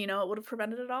 And you know what would have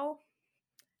prevented it all?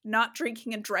 Not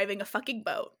drinking and driving a fucking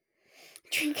boat.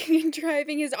 Drinking and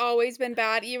driving has always been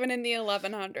bad, even in the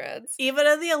 1100s. Even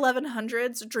in the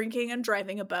 1100s, drinking and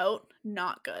driving a boat,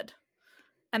 not good.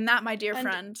 And that, my dear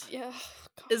friend,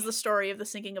 is the story of the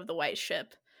sinking of the White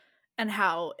Ship and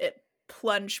how it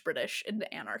plunged British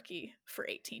into anarchy for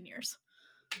 18 years.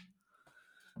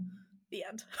 The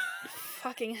end.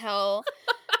 Fucking hell.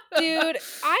 Dude,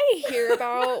 I hear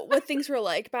about what things were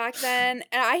like back then,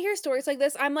 and I hear stories like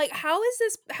this. I'm like, how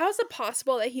is it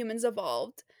possible that humans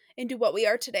evolved into what we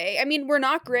are today? I mean, we're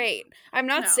not great. I'm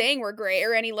not saying we're great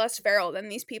or any less feral than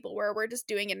these people were. We're just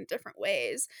doing it in different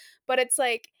ways. But it's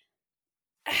like,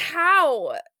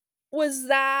 how was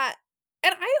that?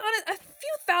 And a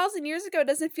few thousand years ago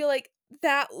doesn't feel like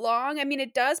that long. I mean,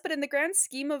 it does, but in the grand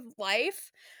scheme of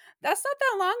life, that's not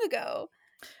that long ago.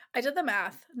 I did the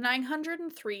math.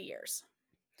 903 years.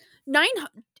 900.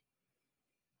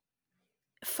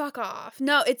 Fuck off.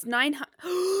 No, it's 900.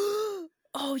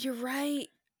 Oh, you're right.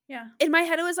 Yeah. In my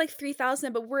head, it was like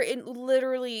 3,000, but we're in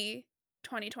literally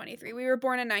 2023. We were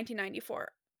born in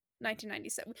 1994.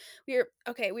 1997.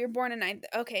 We were born in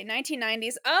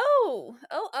 1990s. Oh.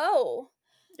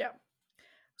 Yeah.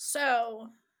 So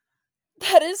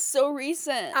that is so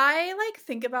recent. I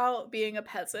think about being a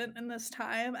peasant in this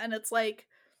time, and it's like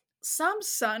some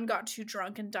son got too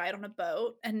drunk and died on a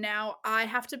boat, and now I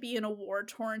have to be in a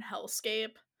war-torn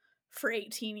hellscape for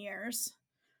 18 years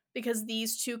because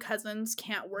these two cousins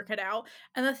can't work it out.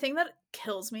 And the thing that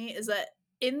kills me is that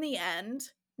in the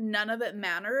end, none of it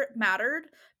mattered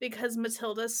because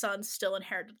Matilda's son still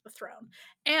inherited the throne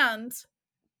and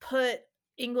put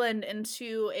England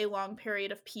into a long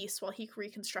period of peace while he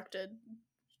reconstructed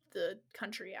the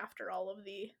country after all of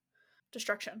the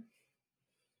destruction.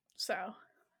 So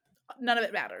none of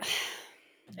it mattered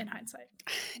in hindsight.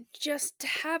 Just to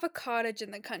have a cottage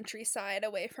in the countryside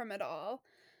away from it all.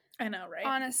 I know, right?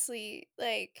 Honestly,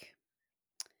 like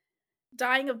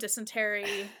dying of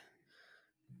dysentery,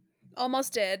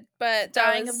 Almost did, but that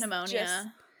Dying of was just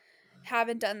pneumonia.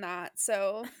 haven't done that.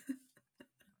 So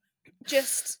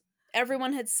just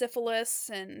everyone had syphilis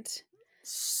and,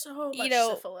 So you much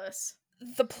know, syphilis.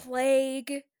 the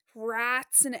plague,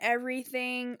 rats and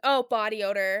everything. Oh, body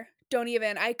odor. Don't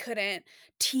even. I couldn't.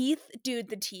 Teeth, dude,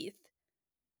 the teeth.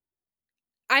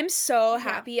 I'm so Yeah.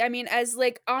 happy. I mean, as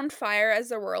like on fire as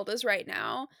the world is right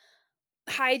now,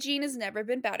 hygiene has never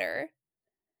been better.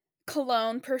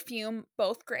 Cologne, perfume,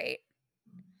 both great.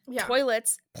 Yeah.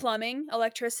 Toilets, plumbing,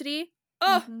 electricity.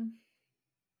 Oh, Mm-hmm.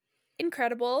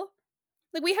 incredible.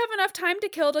 Like we have enough time to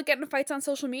kill to get in fights on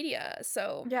social media.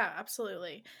 So, Yeah,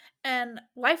 absolutely. And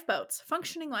lifeboats,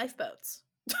 functioning lifeboats.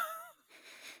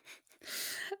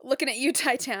 looking at you,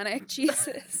 Titanic.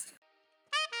 Jesus.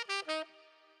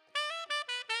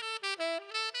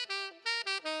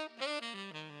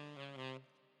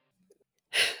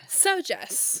 So,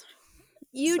 Jess,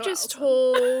 you So just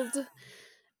Allison. told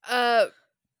a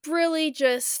really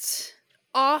just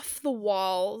off the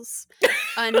walls,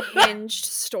 unhinged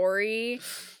story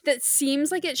that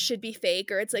seems like it should be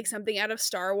fake or it's like something out of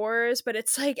Star Wars, but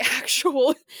it's like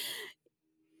actual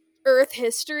Earth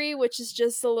history, which is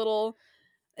just a little,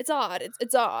 it's odd.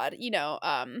 It's odd, you know.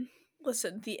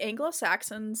 Listen, the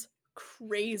Anglo-Saxons,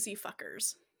 crazy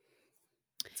fuckers.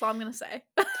 That's all I'm gonna say.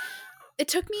 It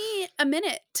took me a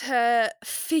minute to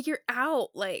figure out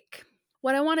like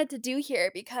what I wanted to do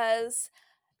here because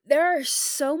there are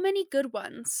so many good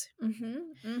ones. Mm-hmm.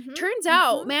 Mm-hmm. Turns Mm-hmm.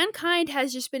 out mankind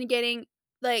has just been getting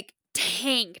like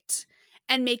tanked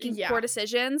and making poor Yeah.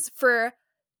 decisions for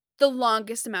the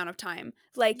longest amount of time.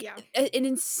 Like Yeah. an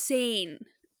insane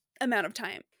amount of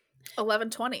time.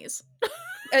 1120s.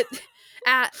 At,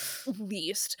 at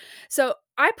least. So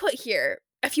I put here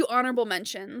a few honorable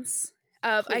mentions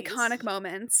of iconic Please.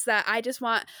 moments that I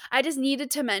just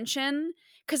needed to mention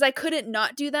because I couldn't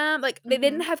not do them. Like they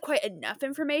didn't Mm-hmm. have quite enough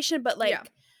information, but Yeah.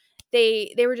 like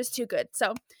they were just too good.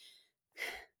 So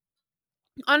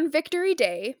on Victory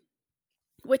Day,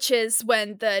 which is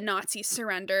when the Nazis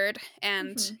surrendered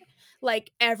and Mm-hmm.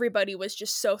 like everybody was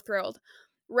just so thrilled.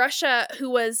 Russia, who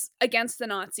was against the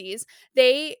Nazis,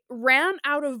 they ran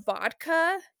out of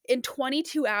vodka in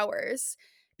 22 hours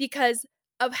because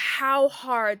of how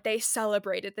hard they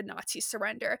celebrated the Nazi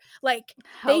surrender. Like they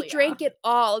Hell yeah. drank it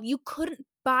all. You couldn't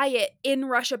buy it in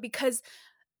Russia because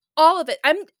all of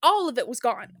it was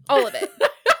gone. All of it.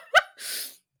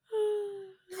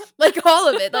 Like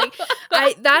all of it. Like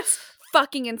I that's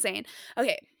fucking insane.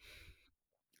 Okay.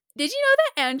 Did you know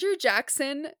that Andrew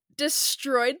Jackson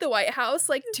destroyed the White House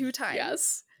like 2 times?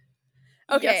 Yes.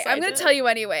 Okay, Yes, I'm I going to did. tell you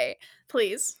anyway.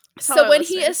 Please tell So our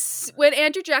listeners. when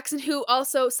Andrew Jackson, who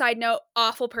also side note,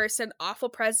 awful person, awful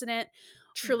president,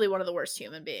 Truly one of the worst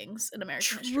human beings in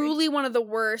American history. truly one of the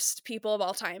worst people of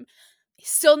all time, he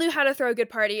still knew how to throw a good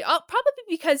party, probably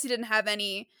because he didn't have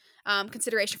any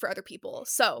consideration for other people.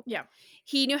 So Yeah.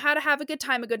 he knew how to have a good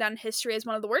time and go down in history as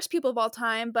one of the worst people of all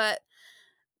time, but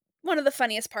one of the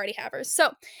funniest party havers.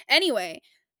 So anyway,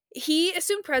 he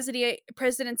assumed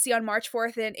presidency on March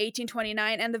 4th in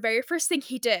 1829, and the very first thing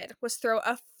he did was throw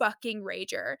a fucking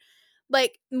rager.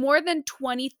 Like, more than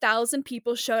 20,000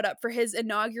 people showed up for his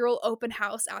inaugural open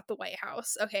house at the White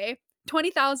House, okay?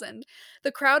 20,000.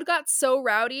 The crowd got so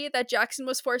rowdy that Jackson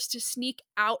was forced to sneak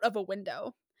out of a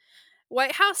window.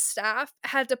 White House staff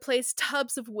had to place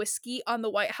tubs of whiskey on the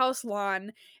White House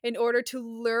lawn in order to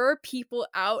lure people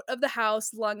out of the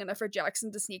house long enough for Jackson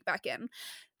to sneak back in.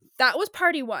 That was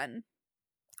party one.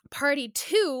 Party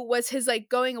two was his like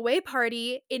going away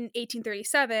party in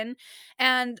 1837.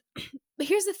 And but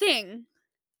here's the thing.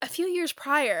 A few years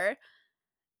prior,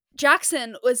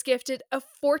 Jackson was gifted a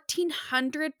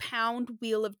 1,400-pound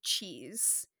wheel of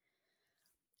cheese.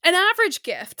 An average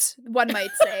gift, one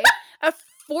might say.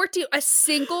 A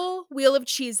single wheel of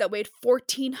cheese that weighed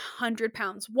 1,400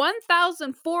 pounds.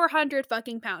 1,400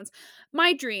 fucking pounds.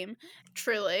 My dream.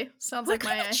 Truly. Sounds What like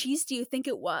kind of my cheese do you think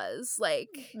it was?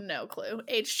 Like, no clue.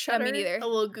 Aged yeah, me cheddar, neither. a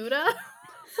little Gouda,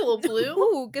 a little blue.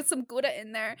 Ooh, get some Gouda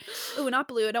in there. Ooh, not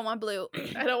blue. I don't want blue.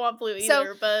 I don't want blue So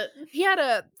either, but he had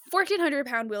a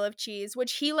 1,400-pound wheel of cheese,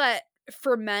 which he let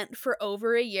ferment for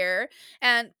over a year.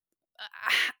 And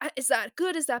is that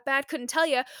good? Is that bad? Couldn't tell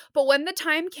you. But when the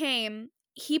time came,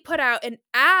 he put out an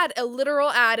ad, a literal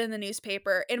ad in the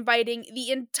newspaper, inviting the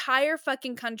entire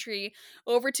fucking country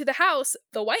over to the house,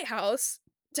 the White House,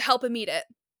 to help him eat it.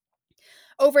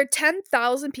 Over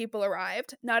 10,000 people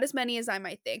arrived. Not as many as I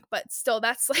might think, but still,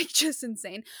 that's like just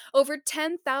insane. Over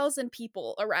 10,000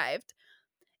 people arrived.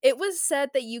 It was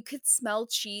said that you could smell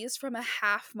cheese from a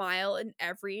half mile in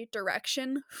every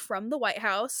direction from the White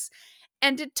House.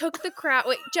 And it took the crowd.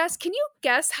 Wait, Jess, can you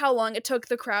guess how long it took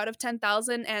the crowd of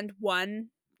 10,001,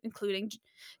 including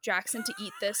Jackson, to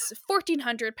eat this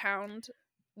 1,400-pound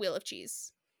wheel of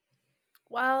cheese?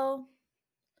 Well,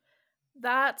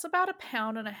 that's about a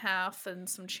pound and a half and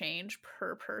some change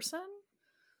per person.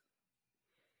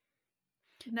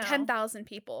 No. 10,000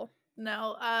 people.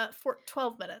 No, for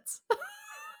 12 minutes.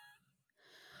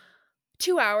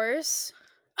 2 hours.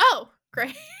 Oh,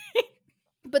 great.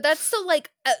 But that's still like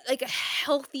a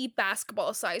healthy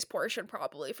basketball size portion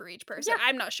probably for each person. Yeah.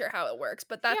 I'm not sure how it works,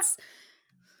 but that's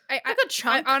A good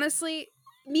chunk. I honestly,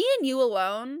 me and you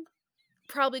alone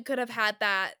probably could have had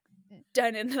that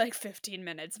done in like 15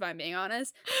 minutes, if I'm being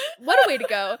honest. What a way to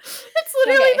go. It's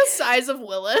literally the size of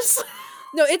Willis.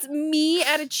 No, it's me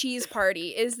at a cheese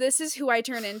party. This is who I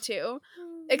turn into.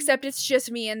 Except it's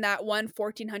just me and that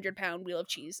 1,400-pound wheel of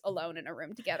cheese alone in a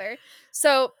room together.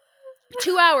 So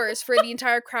 2 hours for the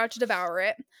entire crowd to devour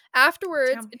it.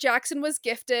 Afterwards, Damn. Jackson was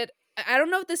gifted, I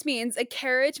don't know what this means, a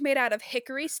carriage made out of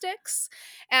hickory sticks.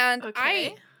 And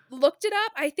I looked it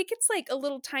up. I think it's like a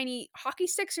little tiny hockey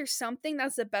sticks or something.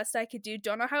 That's the best I could do.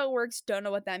 Don't know how it works. Don't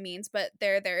know what that means. But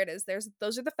there it is.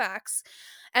 Those are the facts.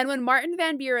 And when Martin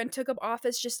Van Buren took up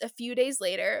office just a few days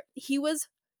later, he was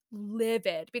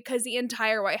livid because the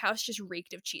entire White House just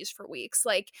reeked of cheese for weeks.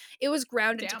 Like, it was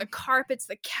ground into the carpets,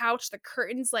 the couch, the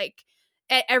curtains, like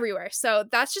everywhere. So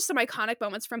that's just some iconic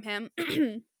moments from him.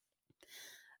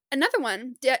 Another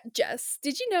one, Jess,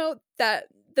 did you know that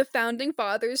the founding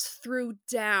fathers threw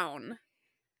down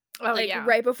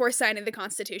right before signing the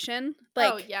Constitution?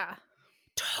 Like, oh yeah,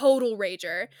 total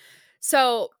rager.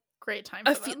 So great time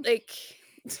for them.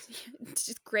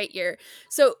 Just great year.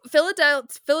 So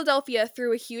Philadelphia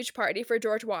threw a huge party for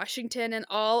George Washington and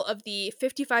all of the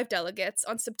 55 delegates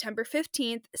on September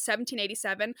 15th,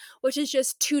 1787, which is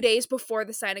just 2 days before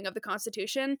the signing of the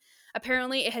Constitution.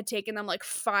 Apparently, it had taken them like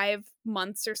 5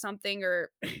 months or something or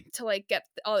to like get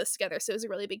all this together, so it was a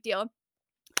really big deal.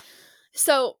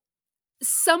 So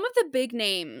some of the big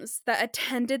names that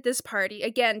attended this party,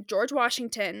 again, George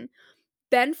Washington,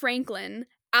 Ben Franklin,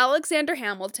 Alexander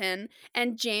Hamilton,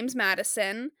 and James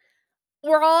Madison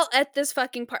were all at this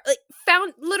fucking party. Like,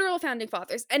 literal founding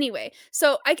fathers. Anyway,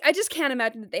 so I just can't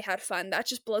imagine that they had fun. That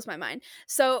just blows my mind.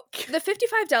 So the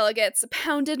 55 delegates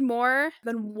pounded more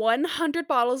than 100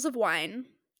 bottles of wine,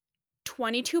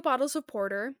 22 bottles of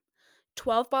porter,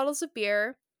 12 bottles of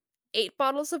beer, 8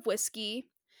 bottles of whiskey,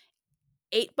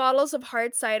 8 bottles of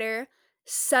hard cider,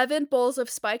 7 bowls of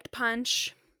spiked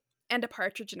punch, and a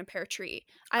partridge in a pear tree.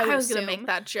 I was gonna make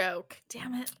that joke.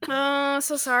 Damn it. Oh,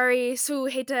 so sorry. So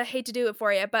hate to do it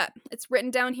for you, but it's written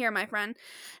down here, my friend.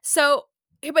 So,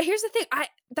 but here's the thing.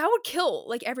 That would kill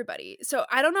like everybody. So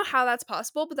I don't know how that's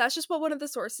possible, but that's just what one of the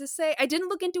sources say. I didn't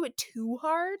look into it too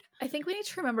hard. I think we need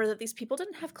to remember that these people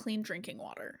didn't have clean drinking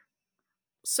water.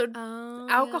 So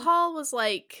alcohol was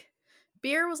like,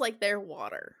 beer was like their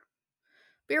water.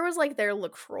 Beer was like their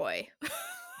LaCroix.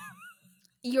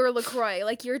 Your LaCroix,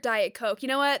 like your Diet Coke. You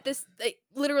know what?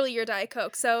 Literally your Diet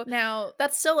Coke. So now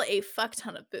that's still a fuck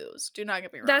ton of booze. Do not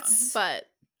get me wrong. But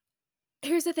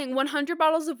here's the thing: 100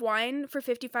 bottles of wine for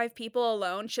 55 people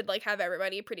alone should like have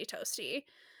everybody pretty toasty.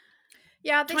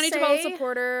 Yeah, they 22 say bottles of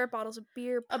porter, bottles of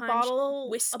beer, punch,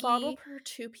 whiskey. A bottle per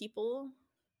 2 people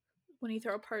when you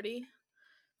throw a party.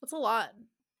 That's a lot.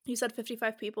 You said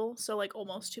 55 people, so like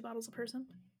almost 2 bottles a person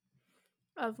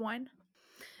of wine.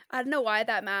 I don't know why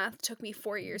that math took me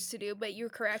 4 years to do, but you're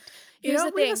correct. Here's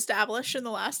the thing. We've established in the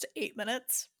last 8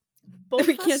 minutes. Both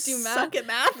we can't do math. Suck at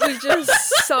math. We just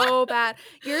so bad.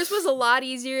 Yours was a lot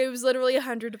easier. It was literally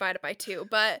 100 divided by 2,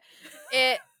 but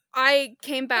I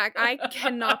came back. I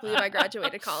cannot believe I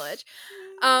graduated college.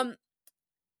 I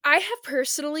have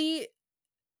personally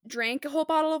drank a whole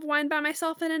bottle of wine by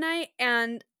myself in a night,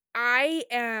 and I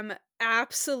am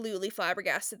absolutely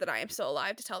flabbergasted that I am still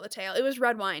alive to tell the tale. It was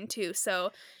red wine too,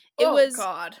 so it was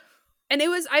God. And it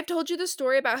was, I've told you the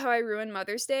story about how I ruined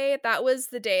Mother's Day. That was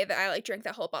the day that I like drank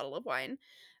that whole bottle of wine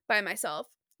by myself.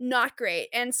 Not great.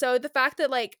 And so the fact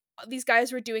that like these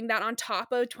guys were doing that on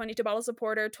top of 22 bottles of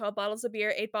porter, 12 bottles of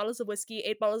beer, 8 bottles of whiskey,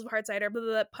 8 bottles of hard cider, blah,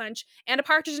 blah, blah, punch, and a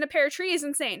partridge in a pear tree is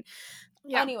insane.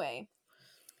 Yeah. Anyway,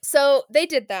 so they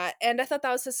did that, and I thought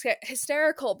that was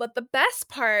hysterical. But the best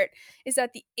part is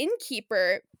that the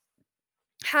innkeeper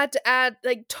had to add,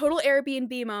 like, total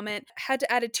Airbnb moment, had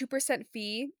to add a 2%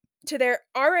 fee to their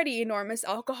already enormous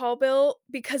alcohol bill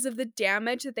because of the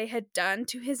damage that they had done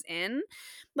to his inn.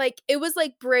 Like, it was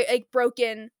like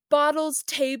broken bottles,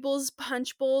 tables,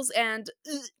 punch bowls, and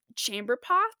chamber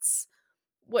pots,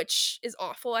 which is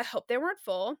awful. I hope they weren't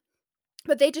full.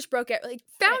 But they just broke it. Like,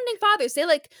 founding fathers, they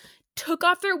like took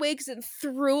off their wigs and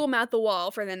threw them at the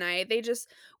wall for the night. They just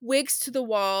wigs to the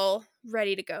wall,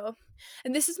 ready to go.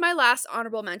 And this is my last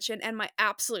honorable mention and my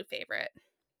absolute favorite.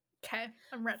 Okay,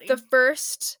 I'm ready. The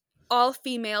first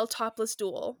all-female topless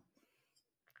duel.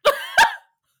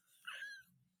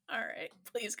 All right,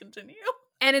 please continue.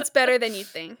 And it's better than you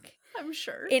think. I'm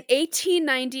sure. In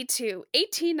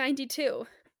 1892,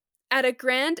 at a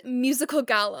grand musical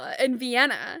gala in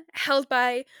Vienna held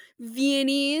by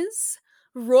Viennese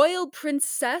Royal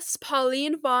Princess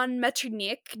Pauline von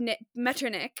Metternich.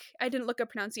 I didn't look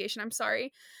up pronunciation, I'm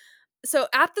sorry. So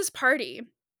at this party,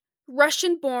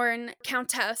 Russian-born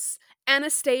Countess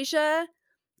Anastasia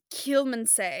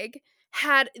Kielmansegg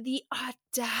had the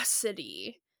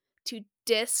audacity to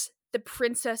diss the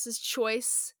princess's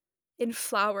choice in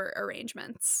flower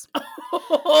arrangements.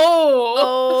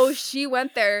 Oh, she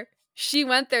went there. She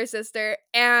went there, sister.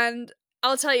 And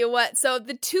I'll tell you what. So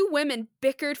the two women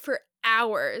bickered for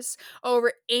hours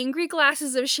over angry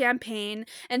glasses of champagne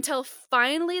until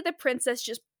finally the princess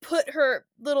just put her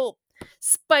little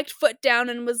spiked foot down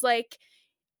and was like,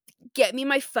 "Get me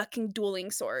my fucking dueling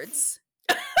swords."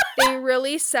 They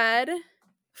really said,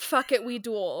 "Fuck it, we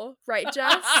duel." Right,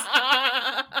 Jess?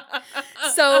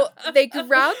 So they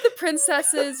grabbed the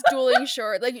princess's dueling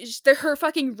sword, like her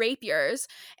fucking rapiers,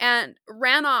 and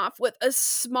ran off with a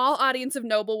small audience of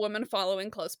noble women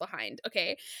following close behind.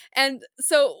 Okay. And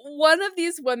so one of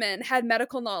these women had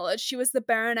medical knowledge. She was the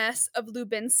Baroness of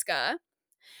Lubinska.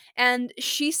 And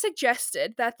she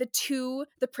suggested that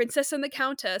the princess and the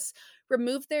countess,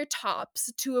 remove their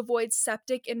tops to avoid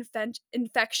septic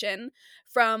infection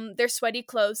from their sweaty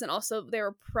clothes, and also they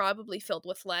were probably filled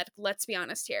with lead, let's be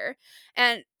honest here.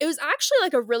 And it was actually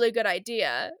like a really good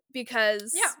idea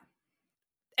because Yeah.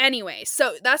 anyway,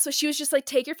 so that's what she was just like,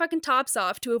 take your fucking tops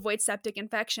off to avoid septic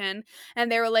infection.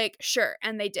 And they were like, sure.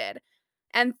 And they did.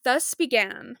 And thus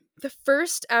began the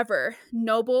first ever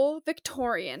noble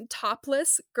Victorian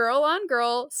topless girl on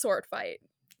girl sword fight.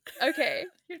 Okay.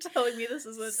 You're telling me this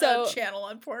is a channel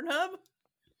on Pornhub?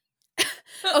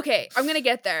 Okay, I'm gonna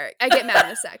get there. I get mad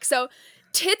in a sec. So,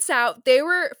 tits out, they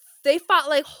fought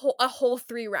like a whole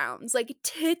 3 rounds. Like,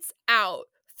 tits out.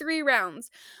 3 rounds.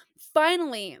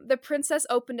 Finally, the princess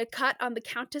opened a cut on the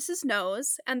countess's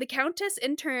nose, and the countess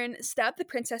in turn stabbed the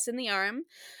princess in the arm.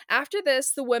 After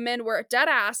this, the women were dead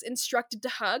ass instructed to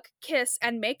hug, kiss,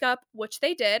 and make up, which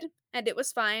they did, and it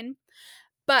was fine.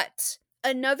 But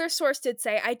another source did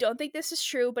say, I don't think this is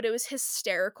true, but it was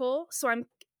hysterical, so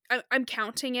I'm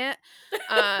counting it.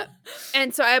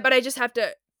 And so I just have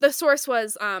to, the source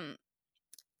was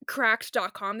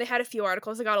cracked.com. They had a few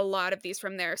articles. I got a lot of these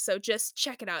from there, so just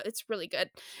check it out. It's really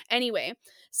good. Anyway,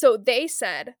 so they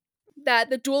said that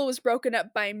the duel was broken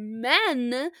up by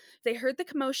men. They heard the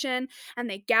commotion and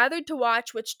they gathered to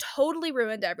watch, which totally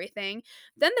ruined everything.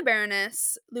 Then the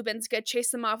Baroness Lubinska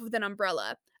chased them off with an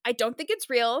umbrella. I don't think it's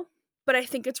real, but I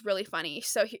think it's really funny.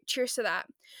 So cheers to that.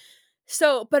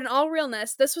 So, but in all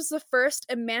realness, this was the first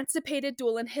emancipated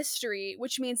duel in history,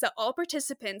 which means that all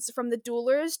participants, from the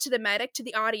duelers to the medic to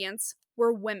the audience,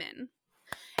 were women.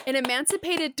 An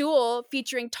emancipated duel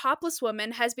featuring topless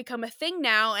women has become a thing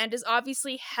now and is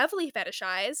obviously heavily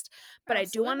fetishized, but I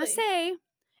do want to say,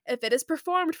 if it is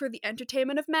performed for the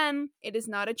entertainment of men, it is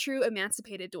not a true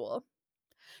emancipated duel,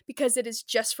 because it is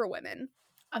just for women.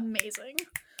 Amazing.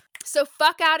 So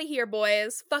fuck out of here,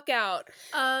 boys. Fuck out.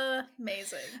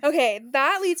 Amazing. Okay,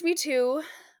 that leads me to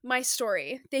my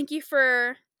story. Thank you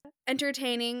for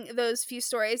entertaining those few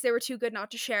stories. They were too good not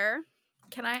to share.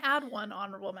 Can I add one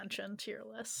honorable mention to your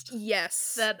list?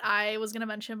 Yes. That I was going to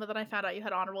mention, but then I found out you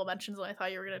had honorable mentions and I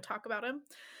thought you were going to talk about him.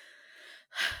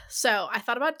 So I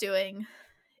thought about doing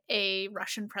a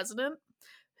Russian president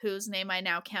whose name I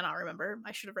now cannot remember.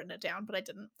 I should have written it down, but I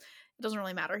didn't. It doesn't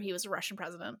really matter. He was a Russian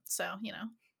president. So,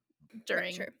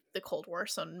 during the Cold War,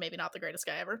 so maybe not the greatest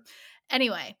guy ever.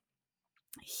 Anyway,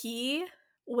 he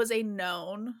was a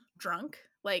known drunk,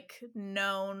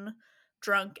 and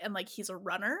like he's a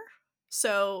runner.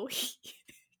 So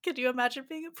could you imagine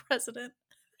being a president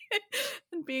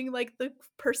and being like the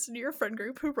person in your friend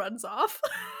group who runs off?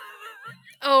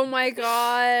 Oh my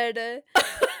god.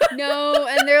 No,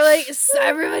 and they're like,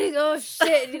 everybody go,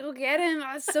 shit, go get him.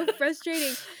 Oh, it's so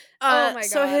frustrating. Oh my god.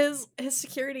 So his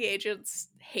security agents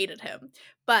hated him,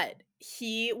 but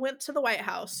he went to the White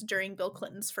House during Bill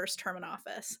Clinton's first term in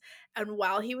office, and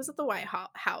while he was at the White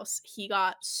House, he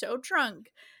got so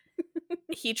drunk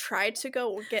he tried to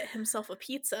go get himself a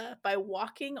pizza by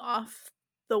walking off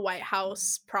the White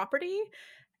House property,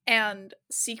 and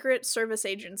Secret Service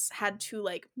agents had to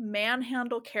like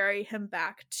manhandle carry him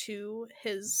back to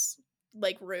his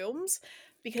like rooms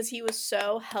because he was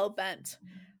so hell-bent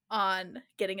on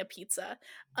getting a pizza.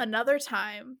 Another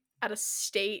time at a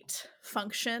state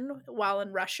function while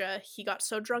in Russia, he got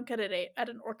so drunk at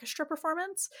an orchestra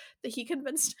performance that he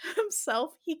convinced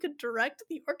himself he could direct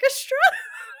the orchestra.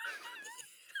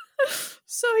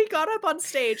 So he got up on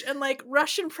stage and like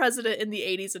Russian president in the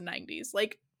 80s and 90s,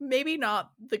 like maybe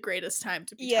not the greatest time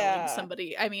to be telling Yeah.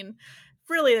 somebody. I mean,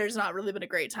 really there's not really been a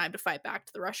great time to fight back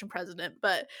to the Russian president,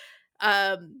 but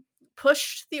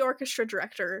pushed the orchestra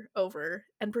director over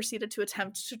and proceeded to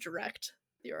attempt to direct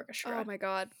the Oh orchestra. my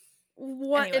god.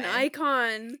 What an Anyway,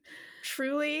 icon.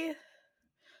 truly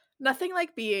nothing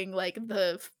like being like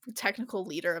the technical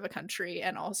leader of a country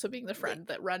and also being the Like friend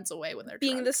that runs away when they're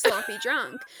being the drunk. sloppy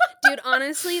drunk. Dude,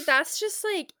 honestly, that's just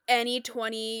like any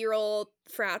 20-year-old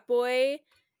frat boy,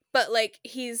 but like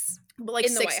he's But like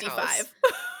in the White House. 65.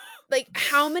 Like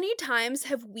how many times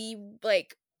have we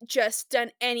like just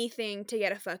done anything to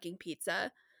get a fucking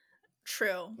pizza?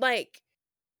 True. Like,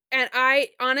 and I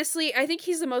honestly, I think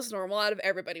he's the most normal out of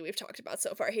everybody we've talked about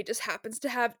so far. He just happens to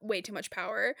have way too much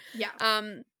power. Yeah.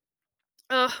 Um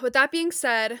with that being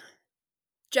said,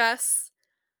 Jess,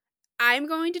 I'm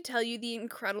going to tell you the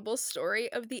incredible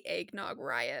story of the eggnog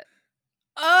riot.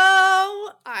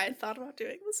 Oh, I thought about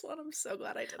doing this one. I'm so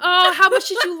glad I didn't. Oh, how much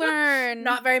did you learn?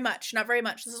 Not very much. Not very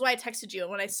much. This is why I texted you.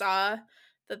 And when I saw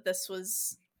that this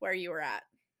was where you were at,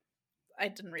 I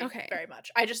didn't read Okay. very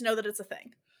much. I just know that it's a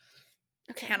thing.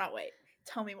 Okay. Cannot wait.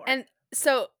 Tell me more. And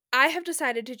so I have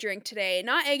decided to drink today,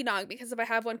 not eggnog, because if I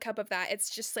have one cup of that, it's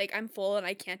just like I'm full and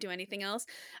I can't do anything else.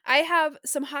 I have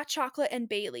some hot chocolate and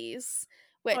Bailey's,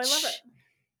 Oh, I love which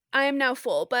I am now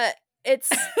full, but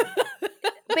it's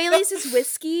Bailey's is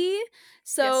whiskey,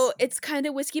 so Yes. it's kind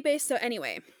of whiskey based. So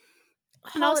anyway,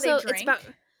 and Holiday also it's drink. about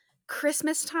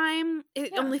Christmas time.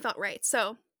 It Yeah. only felt right.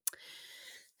 So,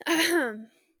 The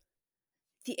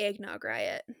Eggnog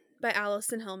Riot by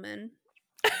Allison Hillman.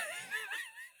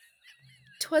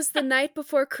 'Twas the night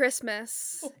before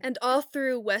Christmas, and all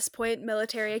through West Point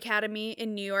Military Academy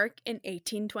in New York in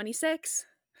 1826,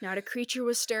 not a creature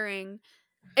was stirring,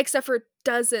 except for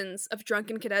dozens of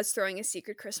drunken cadets throwing a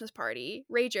secret Christmas party,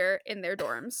 rager, in their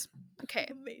dorms. Okay,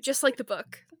 Amazing. just like the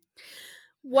book.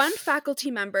 One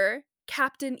faculty member,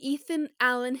 Captain Ethan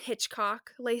Allen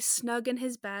Hitchcock, lay snug in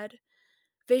his bed.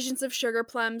 Visions of sugar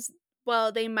plums,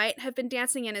 well, they might have been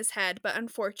dancing in his head, but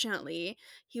unfortunately,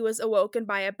 he was awoken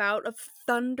by a bout of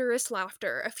thunderous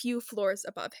laughter a few floors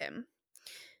above him.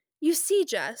 You see,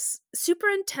 Jess,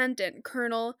 Superintendent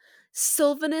Colonel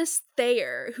Sylvanus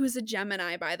Thayer, who's a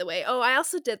Gemini, by the way. Oh, I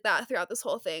also did that throughout this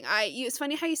whole thing. It's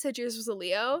funny how you said yours was a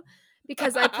Leo,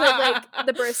 because I put like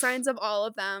the birth signs of all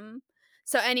of them.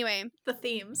 So anyway, The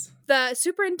themes. the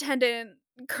superintendent,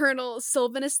 Colonel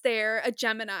Sylvanus Thayer, a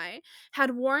Gemini,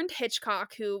 had warned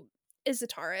Hitchcock, who is a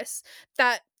Taurus,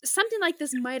 that something like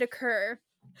this might occur.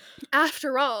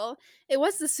 After all, it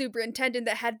was the superintendent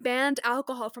that had banned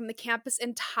alcohol from the campus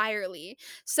entirely.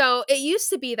 So it used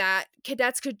to be that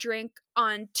cadets could drink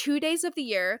on 2 days of the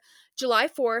year, July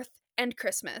 4th and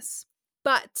Christmas.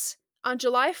 But on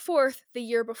July 4th, the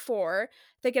year before,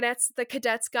 the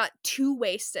cadets got too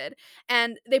wasted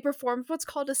and they performed what's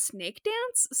called a snake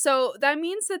dance. So that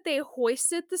means that they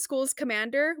hoisted the school's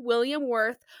commander, William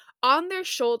Worth, on their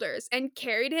shoulders and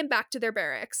carried him back to their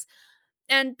barracks.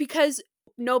 And because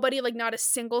nobody, like not a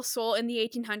single soul in the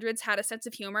 1800s had a sense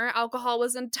of humor, alcohol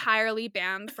was entirely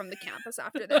banned from the campus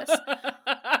after this.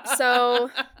 So,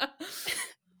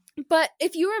 but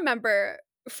if you remember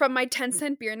from my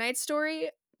 10-cent beer night story,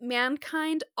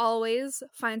 mankind always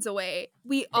finds a way.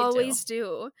 We always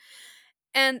do.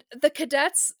 And the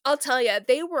cadets, I'll tell you,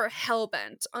 they were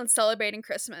hell-bent on celebrating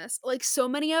Christmas, like so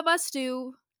many of us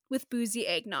do with boozy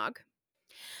eggnog.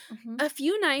 Mm-hmm. A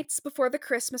few nights before the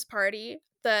Christmas party,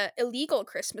 the illegal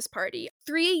Christmas party,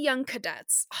 3 young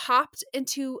cadets hopped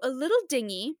into a little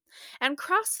dinghy and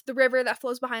crossed the river that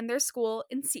flows behind their school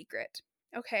in secret.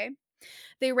 Okay?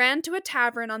 They ran to a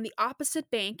tavern on the opposite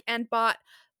bank and bought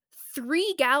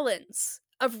 3 gallons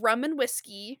of rum and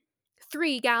whiskey.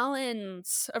 3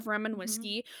 gallons of rum and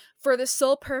whiskey for the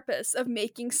sole purpose of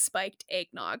making spiked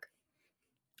eggnog.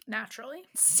 Naturally.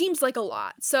 Seems like a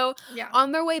lot. So, Yeah.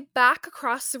 on their way back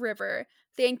across the river,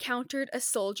 they encountered a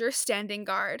soldier standing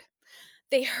guard.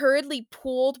 They hurriedly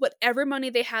pooled whatever money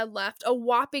they had left, a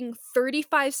whopping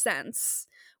 35 cents,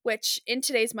 which in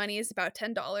today's money is about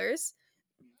 $10.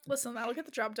 Listen, that'll get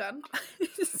the job done.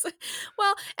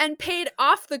 Well, and paid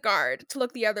off the guard to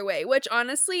look the other way, which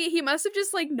honestly, he must have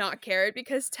just like not cared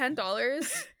because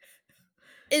 $10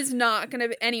 is not gonna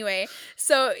be anyway.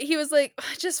 So he was like,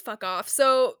 just fuck off.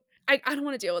 So I don't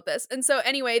want to deal with this. And so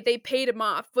anyway, they paid him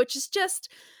off, which is just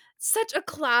such a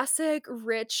classic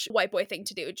rich white boy thing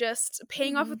to do. Just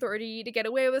paying off Mhm. authority to get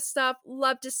away with stuff.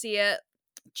 Love to see it.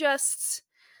 Just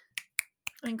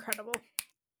Incredible.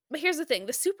 But here's the thing,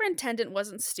 the superintendent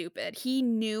wasn't stupid. He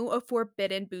knew a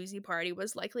forbidden boozy party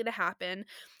was likely to happen,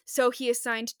 so he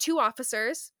assigned 2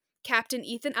 officers, Captain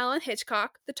Ethan Allen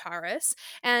Hitchcock, the Taurus,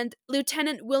 and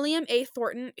Lieutenant William A.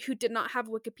 Thornton, who did not have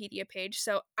a Wikipedia page,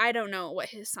 so I don't know what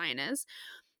his sign is,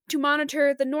 to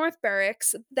monitor the North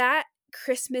Barracks that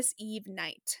Christmas Eve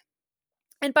night.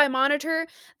 And by monitor,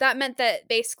 that meant that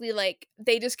basically, like,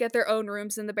 they just get their own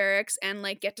rooms in the barracks and,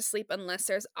 like, get to sleep unless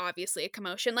there's obviously a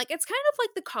commotion. Like, it's kind of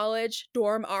like the college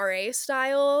dorm RA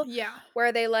style, Yeah.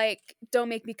 where they, like, don't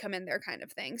make me come in there kind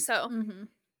of thing. So, Mhm.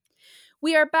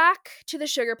 we are back to the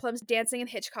Sugar Plums dancing in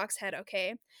Hitchcock's head,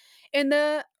 okay? In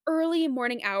the early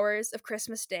morning hours of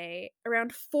Christmas Day,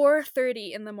 around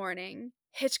 4:30 in the morning,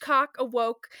 Hitchcock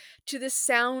awoke to the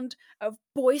sound of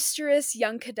boisterous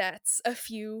young cadets a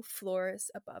few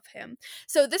floors above him.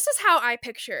 So this is how I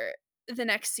picture the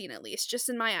next scene, at least, just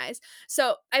in my eyes.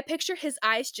 So I picture his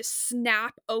eyes just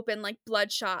snap open like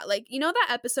bloodshot. Like, you know that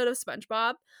episode of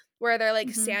SpongeBob where they're like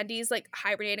Mhm. Sandy's like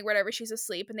hibernating or whatever, she's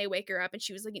asleep and they wake her up and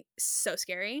she was like so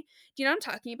scary. Do you know what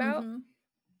I'm talking about? Mhm.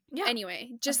 Yeah. Anyway,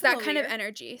 I'm just that kind of familiar.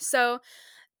 energy. So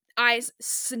eyes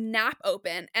snap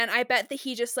open, and I bet that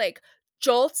he just like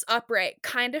jolts upright,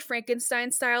 kind of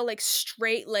Frankenstein style, like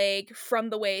straight leg from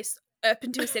the waist up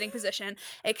into a sitting position,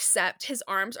 except his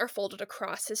arms are folded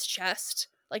across his chest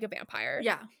like a vampire.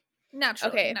 Yeah.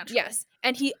 Naturally, Okay, naturally. yes.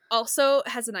 And he also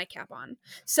has a nightcap on.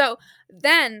 So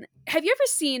then, have you ever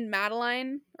seen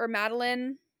Madeline or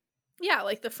Madeline? Yeah,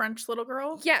 like the French little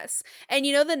girl. Yes. And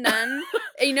you know the nun?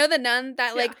 And you know the nun that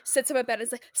Yeah. like sits up in bed and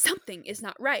is like, something is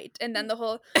not right. And then the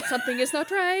whole something is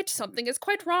not right, something is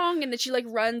quite wrong. And then she like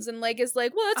runs and like is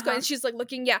like, what's going? Uh-huh. And she's like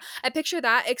looking, yeah. I picture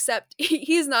that, except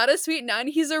he's not a sweet nun.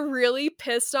 He's a really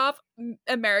pissed off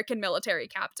American military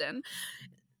captain.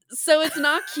 So it's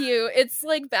not cute. It's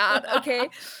like bad, okay?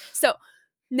 So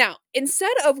now,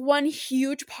 instead of one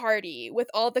huge party with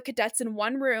all the cadets in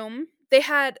one room, they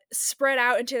had spread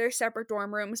out into their separate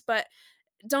dorm rooms, but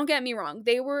don't get me wrong,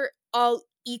 they were all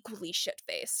equally shit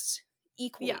faced. Yeah.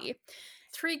 Equally.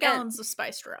 3 And gallons of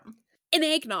spiced rum. an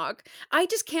eggnog. I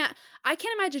can't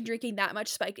imagine drinking that much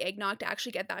spiked eggnog to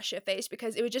actually get that shit faced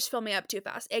because it would just fill me up too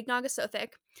fast. Eggnog is so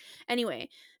thick. Anyway,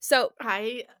 so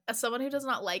As someone who does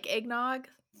not like eggnog,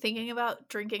 thinking about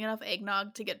drinking enough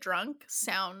eggnog to get drunk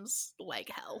sounds like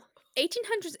hell.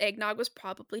 1800s eggnog was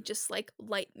probably just like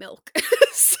light milk.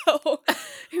 So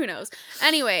who knows?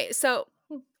 Anyway, so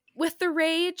with the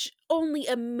rage only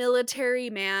a military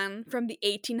man from the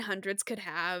 1800s could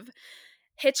have,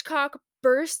 Hitchcock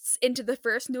bursts into the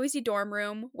first noisy dorm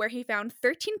room where he found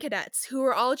 13 cadets who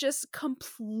were all just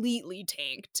completely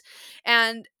tanked.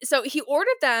 And so he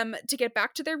ordered them to get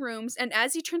back to their rooms, and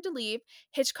as he turned to leave,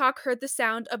 Hitchcock heard the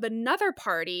sound of another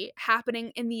party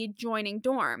happening in the adjoining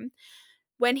dorm.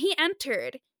 When he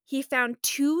entered, he found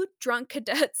 2 drunk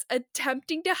cadets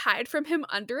attempting to hide from him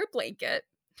under a blanket.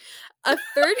 A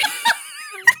third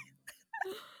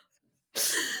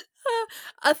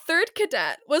A third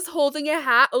cadet was holding a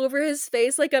hat over his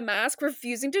face like a mask,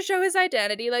 refusing to show his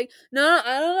identity. Like, no,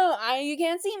 I don't know. You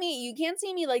can't see me. You can't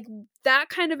see me. Like, that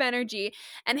kind of energy.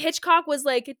 And Hitchcock was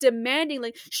like demanding,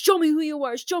 like, show me who you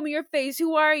are. Show me your face.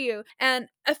 Who are you? And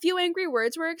a few angry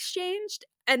words were exchanged,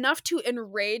 enough to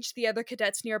enrage the other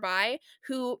cadets nearby,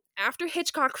 who, after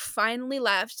Hitchcock finally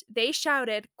left, they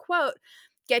shouted, quote,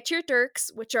 get your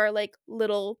dirks, which are like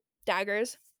little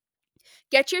daggers.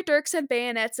 Get your dirks and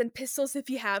bayonets and pistols if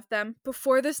you have them.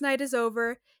 Before this night is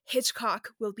over, Hitchcock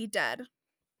will be dead.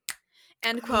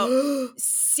 End quote.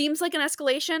 Seems like an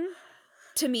escalation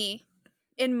to me.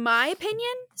 In my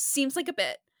opinion, seems like a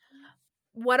bit.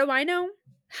 What do I know?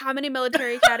 How many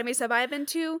military academies have I been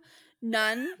to?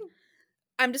 None.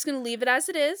 I'm just going to leave it as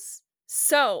it is.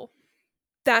 So,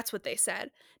 that's what they said.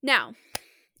 Now,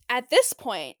 at this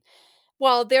point,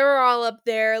 while they were all up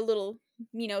there, little,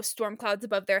 storm clouds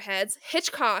above their heads,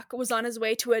 Hitchcock was on his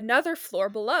way to another floor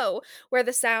below where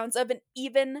the sounds of an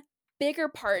even bigger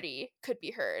party could be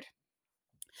heard.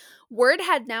 Word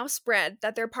had now spread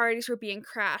that their parties were being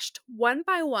crashed one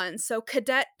by one, so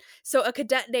a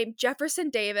cadet named Jefferson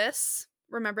Davis,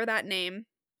 remember that name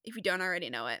if you don't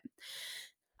already know it.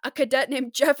 A cadet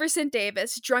named Jefferson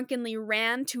Davis drunkenly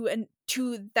ran to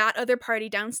that other party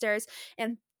downstairs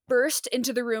and burst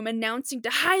into the room announcing to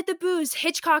hide the booze,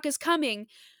 Hitchcock is coming.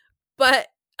 But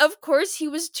of course he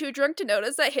was too drunk to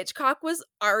notice that Hitchcock was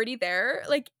already there,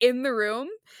 like in the room,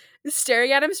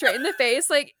 staring at him straight in the face,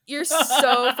 like, you're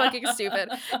so fucking stupid.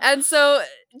 And so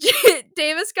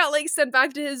Davis got like sent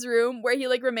back to his room where he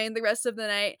like remained the rest of the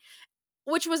night,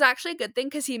 which was actually a good thing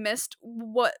because he missed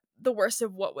what the worst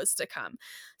of what was to come.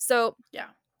 So Yeah.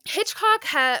 Hitchcock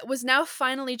was now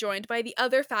finally joined by the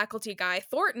other faculty guy,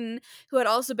 Thornton, who had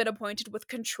also been appointed with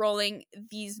controlling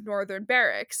these northern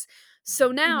barracks. So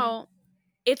Mm-hmm. now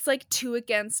it's like 2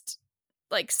 against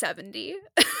like 70.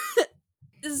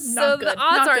 So Not the good.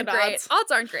 odds Not aren't good great. odds.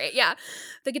 Odds aren't great. Yeah.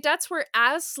 The cadets were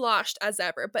as sloshed as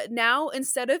ever, but now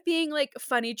instead of being like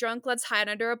funny drunk, let's hide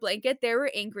under a blanket, they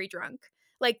were angry drunk.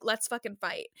 Like, let's fucking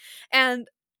fight. And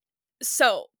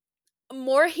so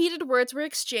more heated words were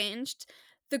exchanged.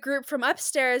 The group from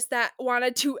upstairs that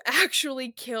wanted to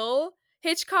actually kill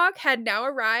Hitchcock had now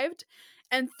arrived,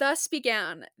 and thus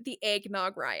began the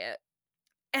Eggnog Riot.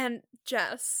 And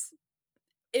Jess,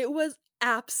 it was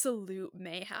absolute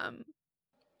mayhem.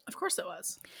 Of course it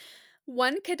was.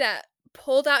 One cadet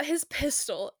pulled out his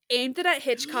pistol, aimed it at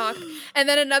Hitchcock, and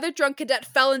then another drunk cadet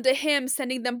fell into him,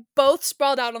 sending them both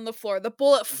sprawled out on the floor. The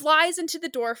bullet flies into the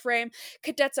doorframe.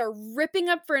 Cadets are ripping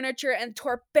up furniture and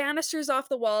tore banisters off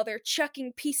the wall. They're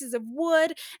chucking pieces of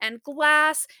wood and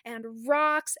glass and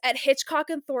rocks at Hitchcock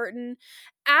and Thornton.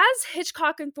 As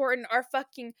Hitchcock and Thornton are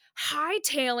fucking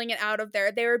hightailing it out of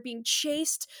there, they are being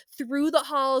chased through the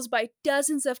halls by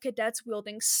dozens of cadets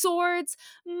wielding swords,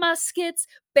 muskets,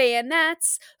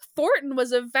 bayonets. Thornton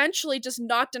was eventually just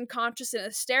knocked unconscious in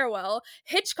a stairwell.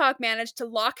 Hitchcock managed to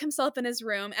lock himself in his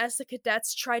room as the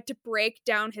cadets tried to break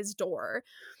down his door.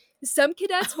 Some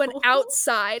cadets went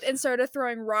outside and started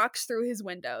throwing rocks through his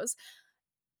windows.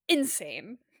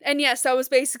 Insane. And yes, that was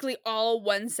basically all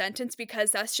one sentence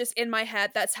because that's just in my head.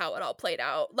 That's how it all played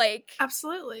out. Like,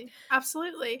 Absolutely.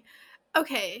 Absolutely.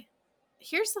 Okay.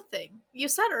 Here's the thing. You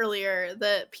said earlier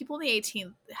that people in the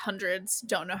 1800s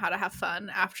don't know how to have fun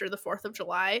after the 4th of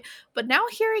July, but now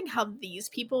hearing how these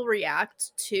people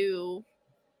react to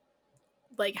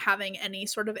like having any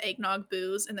sort of eggnog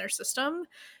booze in their system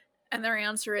and their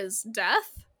answer is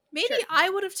death, maybe sure. I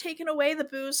would have taken away the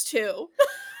booze too.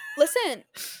 Listen,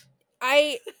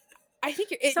 I I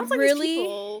think it Sounds like these really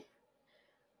people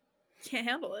can't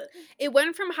handle it. it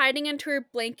went from hiding into a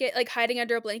blanket, like hiding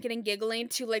under a blanket and giggling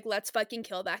to like let's fucking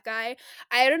kill that guy.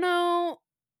 I don't know.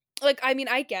 Like, I mean,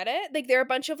 I get it. Like, they're a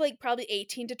bunch of like probably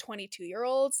 18 to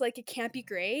 22-year-olds. Like, it can't be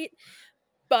great,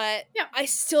 but Yeah. I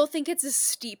still think it's a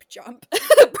steep jump,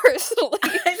 personally.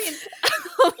 I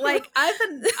mean, like I've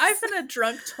been a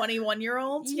drunk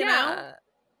 21-year-old, you know? Yeah.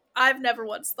 I've never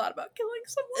once thought about killing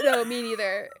someone. No, me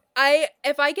neither.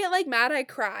 If I get like mad, I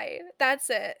cry. That's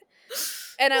it.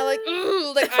 And I like,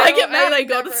 ooh, like If I get I mad, I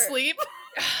go to never. sleep.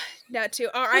 That too.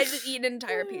 Or I just eat an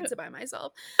entire pizza by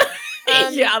myself.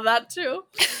 Yeah, that too.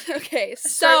 Okay, I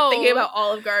start thinking so about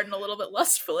Olive Garden a little bit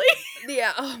lustfully.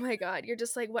 yeah, oh my god, you're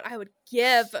just like what I would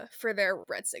give for their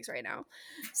breadsticks right now.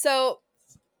 So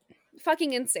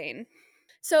fucking insane.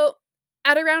 So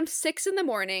at around 6 in the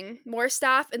morning, more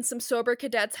staff and some sober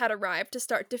cadets had arrived to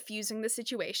start diffusing the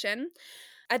situation.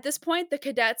 At this point, the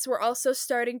cadets were also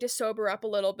starting to sober up a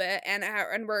little bit and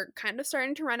were kind of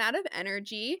starting to run out of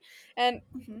energy. And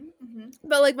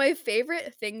but like my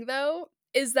favorite thing though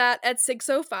is that at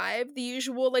 6:05, the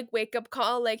usual like wake up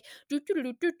call like like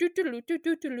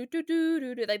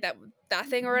that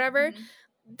thing or whatever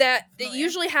that it Familiar.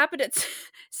 usually happened at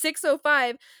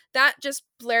 6:05 that just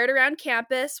blared around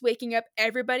campus waking up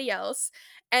everybody else,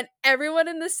 and everyone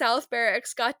in the South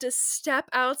Barracks got to step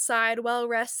outside well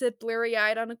rested,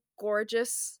 bleary-eyed on a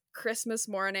gorgeous Christmas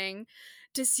morning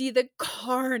to see the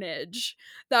carnage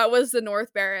that was the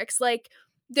North Barracks. Like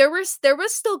there was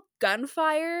still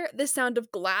gunfire, the sound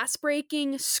of glass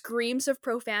breaking, screams of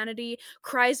profanity,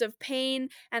 cries of pain,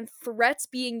 and threats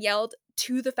being yelled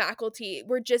to the faculty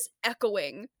were just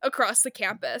echoing across the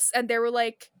campus. And they were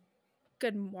like,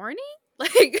 "Good morning?"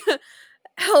 Like,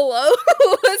 "Hello?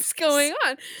 What's going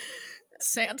on?"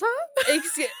 Santa?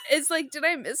 It's like, did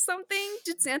I miss something?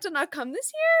 Did Santa not come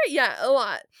this year? Yeah, a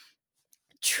lot.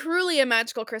 Truly a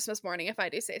magical Christmas morning, if I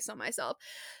do say so myself.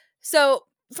 So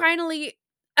finally,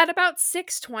 at about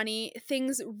 6:20,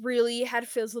 things really had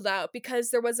fizzled out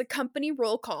because there was a company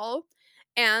roll call,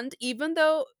 and even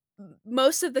though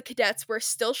most of the cadets were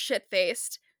still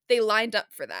shit-faced, they lined up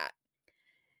for that.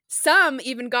 Some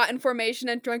even got in formation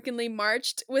and drunkenly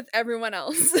marched with everyone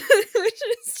else, which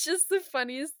is just the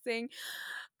funniest thing.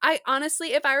 I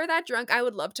honestly, if I were that drunk, I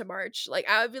would love to march. Like,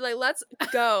 I would be like, let's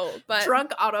go. But,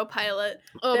 Drunk autopilot.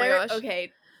 oh my gosh.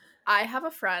 Okay, I have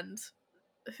a friend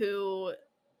who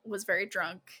was very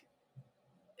drunk,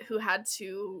 who had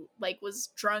to, like, was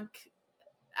drunk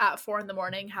at 4 in the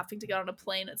morning, having to get on a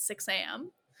plane at 6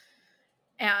 a.m.,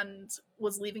 and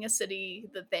was leaving a city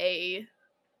that they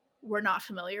were not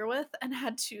familiar with and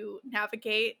had to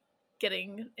navigate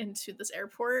getting into this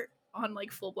airport on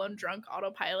like full blown drunk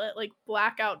autopilot, like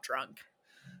blackout drunk.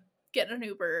 Get an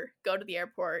Uber, go to the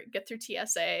airport, get through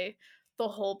TSA, the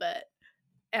whole bit.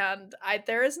 And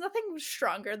there is nothing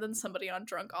stronger than somebody on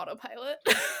drunk autopilot.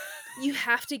 You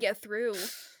have to get through.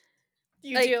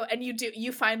 You do, and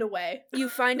you find a way.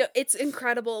 It's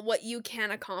incredible what you can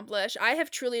accomplish. I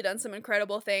have truly done some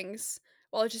incredible things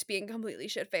while just being completely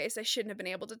shit-faced. I shouldn't have been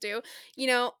able to do. You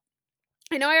know,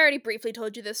 I know I already briefly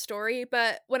told you this story,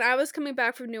 but when I was coming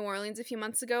back from New Orleans a few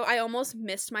months ago, I almost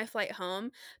missed my flight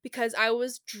home because I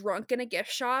was drunk in a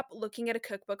gift shop looking at a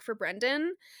cookbook for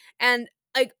Brendan. And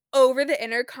like over the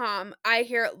intercom, I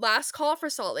hear last call for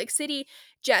Salt Lake City.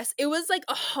 Jess, it was like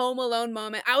a Home Alone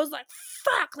moment. I was like,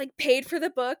 fuck, like paid for the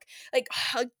book, like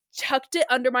tucked it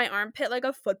under my armpit like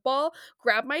a football,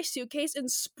 grabbed my suitcase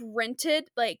and sprinted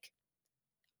like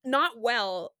not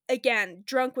well, again,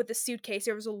 drunk with the suitcase.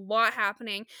 There was a lot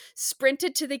happening.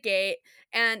 Sprinted to the gate,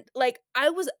 and like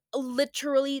I was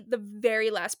literally the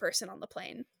very last person on the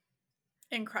plane.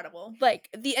 Incredible. Like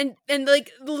and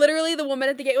like literally the woman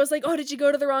at the gate was like, "Oh, did you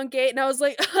go to the wrong gate?" And I was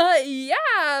like,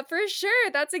 yeah, for sure.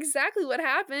 That's exactly what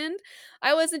happened.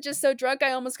 I wasn't just so drunk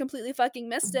I almost completely fucking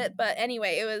missed it, but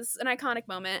anyway, it was an iconic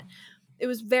moment. It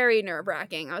was very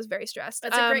nerve-wracking. I was very stressed.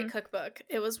 It's a great cookbook.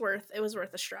 It was worth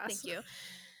the stress. Thank you.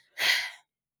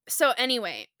 So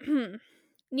anyway,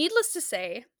 needless to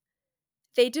say,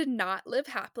 they did not live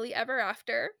happily ever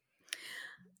after.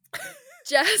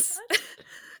 Jess,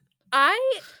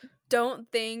 I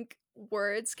don't think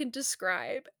words can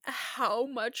describe how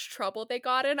much trouble they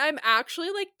got in. I'm actually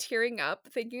like tearing up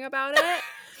thinking about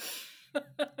it.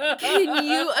 Can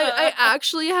you? I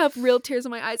actually have real tears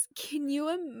in my eyes. Can you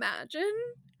imagine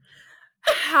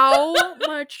how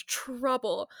much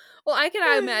trouble? Well, I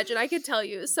can imagine. I can tell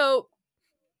you. So,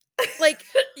 like,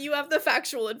 you have the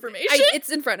factual information. It's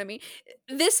in front of me.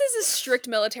 This is a strict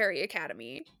military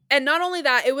academy. And not only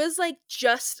that, it was like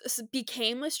just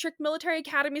became a strict military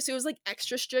academy. So it was like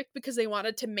extra strict because they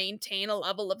wanted to maintain a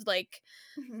level of like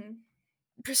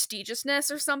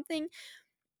prestigiousness or something.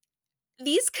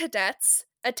 These cadets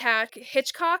attack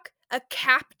Hitchcock, a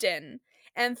captain,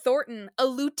 and Thornton, a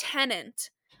lieutenant.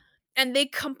 And they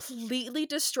completely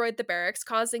destroyed the barracks,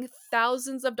 causing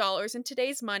thousands of dollars in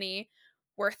today's money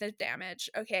worth of damage,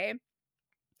 okay?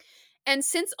 And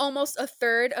since almost a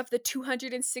third of the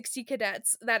 260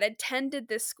 cadets that attended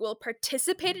this school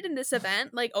participated in this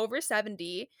event, like over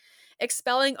 70,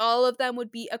 expelling all of them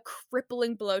would be a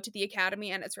crippling blow to the academy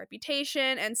and its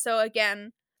reputation. And so,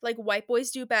 again, like white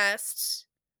boys do best,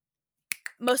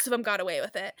 most of them got away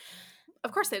with it.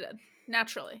 Of course they did.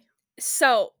 Naturally.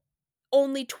 So,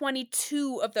 only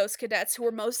 22 of those cadets who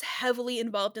were most heavily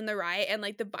involved in the riot and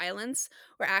like the violence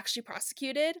were actually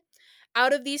prosecuted.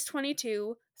 Out of these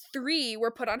 22, 3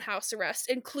 were put on house arrest,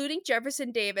 including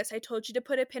Jefferson Davis. I told you to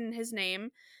put a pin in his name.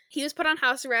 He was put on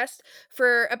house arrest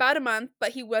for about a month,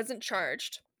 but he wasn't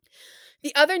charged.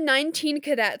 The other 19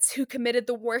 cadets who committed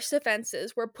the worst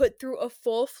offenses were put through a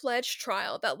full-fledged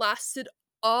trial that lasted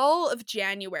all of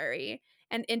January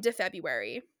and into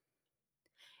February.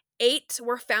 8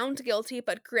 were found guilty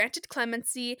but granted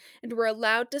clemency and were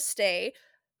allowed to stay,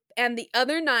 and the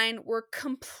other 9 were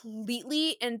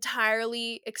completely,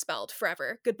 entirely expelled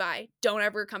forever. Goodbye. Don't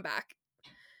ever come back.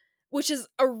 Which is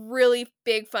a really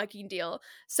big fucking deal.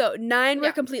 So 9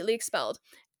 were completely expelled.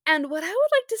 And what I would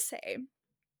like to say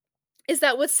is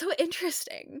that what's so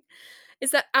interesting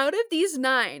is that out of these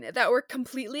 9 that were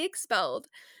completely expelled,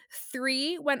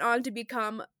 3 went on to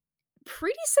become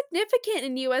pretty significant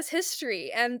in US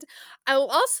history, and I will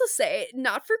also say,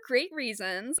 not for great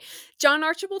reasons. John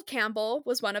Archibald Campbell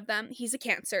was one of them. He's a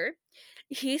Cancer.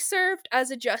 He served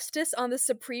as a justice on the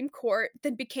Supreme Court,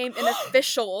 then became an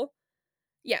official.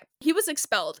 Yeah, he was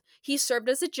expelled. He served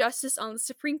as a justice on the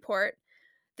Supreme Court,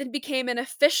 then became an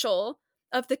official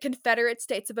of the Confederate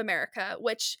States of America,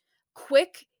 which,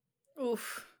 quick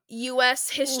US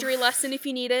history lesson if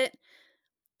you need it.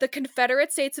 The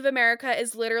Confederate States of America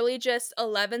is literally just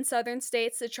 11 southern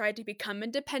states that tried to become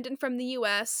independent from the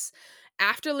US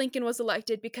after Lincoln was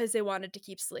elected because they wanted to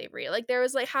keep slavery. Like, there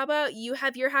was like, how about you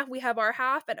have your half, we have our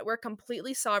half, and we're a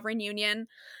completely sovereign union.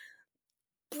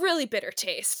 Really bitter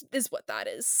taste is what that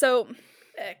is. So,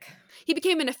 he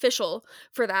became an official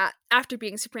for that after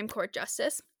being Supreme Court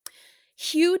Justice.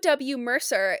 Hugh W.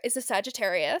 Mercer is a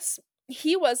Sagittarius.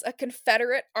 He was a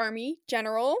Confederate Army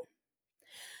general.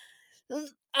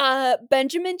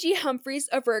 Benjamin G. Humphreys,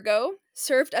 a Virgo,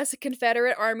 served as a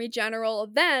Confederate Army general,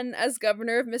 then as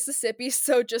governor of Mississippi.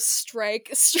 So just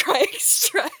strikes,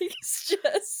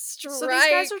 just So these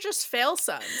guys strike. are just fail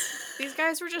sons. These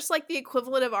guys were just like the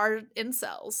equivalent of our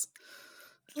incels.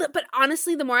 But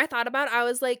honestly, the more I thought about it, I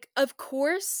was like, of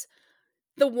course,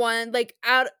 the one, like,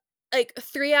 out, like,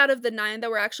 3 out of the 9 that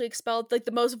were actually expelled, like,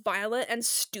 the most violent and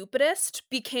stupidest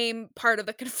became part of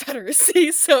the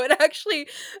Confederacy. So it actually,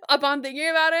 upon thinking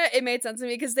about it, it made sense to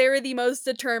me because they were the most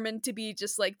determined to be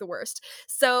just, like, the worst.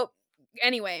 So,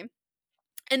 anyway.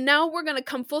 And now we're going to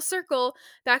come full circle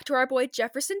back to our boy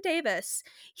Jefferson Davis.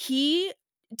 He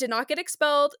did not get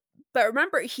expelled, but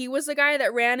remember, he was the guy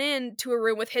that ran into a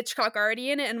room with Hitchcock already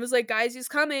in it and was like, guys, he's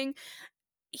coming.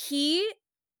 He,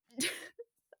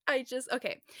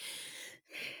 okay.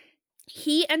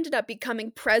 He ended up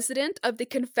becoming president of the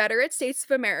Confederate States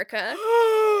of America.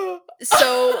 So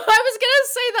I was gonna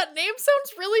say that name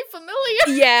sounds really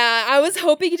familiar. yeah, I was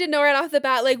hoping you didn't know right off the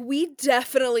bat. Like,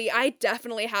 I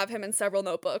definitely have him in several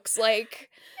notebooks, like,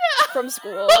 from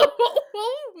school.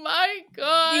 Oh my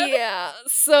god. Yeah,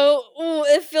 so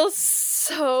it feels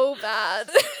so bad.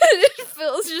 It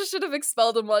feels you should have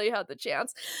expelled him while you had the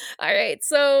chance. All right,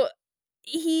 so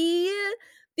he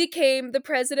became the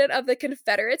president of the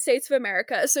Confederate States of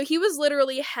America. So he was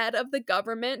literally head of the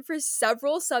government for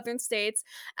several southern states,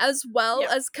 as well Yep.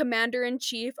 as commander in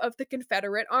chief of the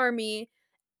Confederate Army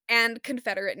and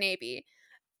Confederate Navy.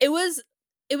 It was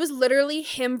literally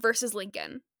him versus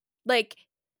Lincoln. Like,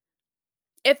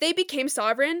 if they became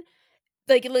sovereign,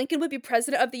 like, Lincoln would be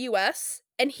president of the US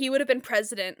and he would have been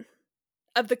president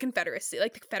of the Confederacy,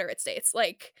 like the Confederate States.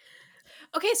 Like,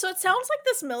 Okay, so it sounds like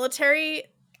this military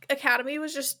academy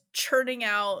was just churning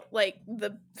out like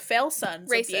the fail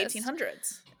sons of the racist.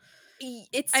 1800s.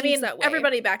 It I seems mean, that way.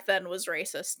 everybody back then was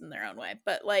racist in their own way,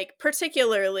 but like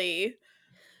particularly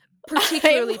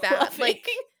Bad. loving, like,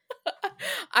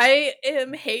 I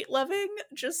am hate loving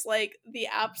just like the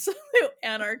absolute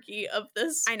anarchy of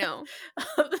this I know.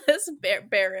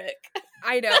 barrack.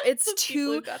 I know. It's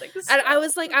People too. got And I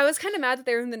expelled. was kind of mad that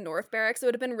they were in the North Barracks. It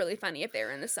would have been really funny if they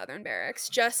were in the Southern Barracks.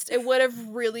 Just, it would have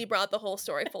really brought the whole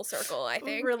story full circle, I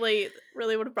think. Really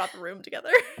would have brought the room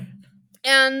together.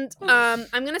 And I'm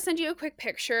going to send you a quick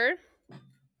picture.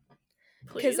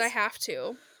 Because Please. I have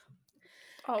to.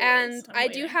 Always. And I'm I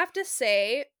waiting. do have to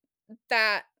say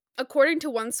that, according to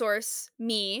one source,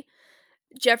 me,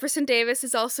 Jefferson Davis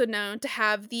is also known to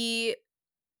have the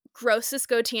grossest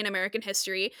goatee in American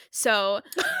history. So,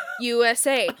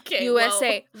 USA, Okay,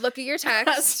 USA, look at your as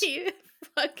text. he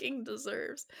fucking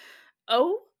deserves.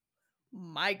 Oh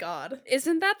my god.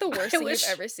 Isn't that the worst thing wish-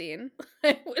 you've ever seen?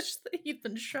 I wish that he'd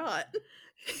been shot.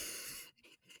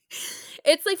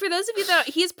 It's like, for those of you that,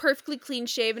 he's perfectly clean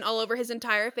shaven all over his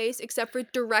entire face, except for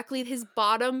directly his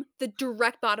bottom, the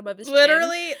direct bottom of his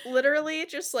chin. Literally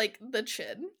just like the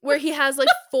chin. Where he has like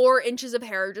 4 inches of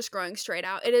hair just growing straight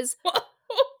out. It is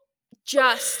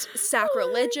just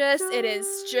sacrilegious. It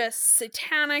is just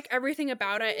satanic. Everything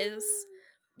about it is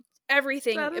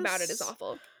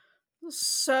awful.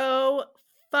 So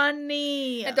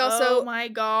funny. And also, oh my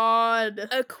god.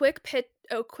 A quick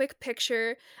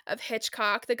picture of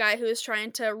Hitchcock, the guy who is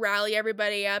trying to rally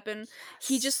everybody up, and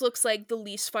he just looks like the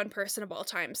least fun person of all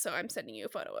time. So I'm sending you a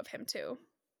photo of him too.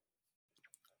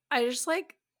 I just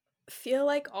like feel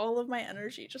like all of my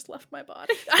energy just left my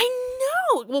body. I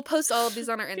know. We'll post all of these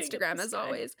on our Instagram as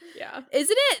always. Yeah.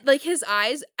 Isn't it like his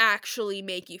eyes actually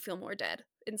make you feel more dead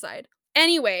inside?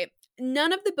 Anyway,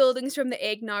 none of the buildings from the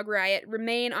Eggnog riot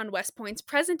remain on West Point's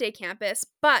present-day campus,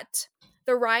 but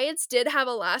the riots did have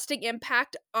a lasting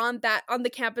impact on the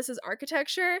campus's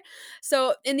architecture.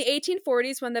 So in the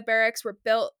 1840s, when the barracks were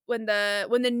built, when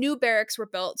the new barracks were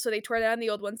built, so they tore down the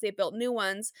old ones, they built new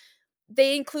ones.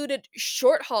 They included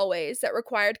short hallways that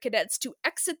required cadets to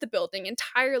exit the building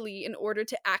entirely in order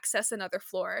to access another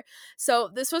floor. So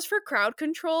this was for crowd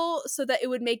control, so that it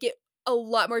would make it a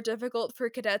lot more difficult for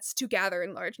cadets to gather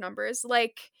in large numbers.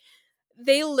 Like,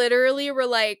 they literally were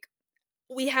like,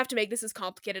 we have to make this as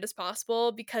complicated as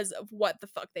possible because of what the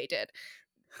fuck they did.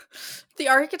 The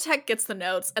architect gets the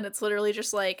notes, and it's literally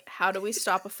just like, how do we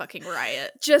stop a fucking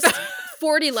riot? Just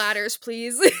 40 ladders,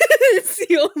 please. It's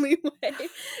the only way.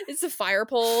 It's a fire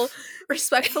pole.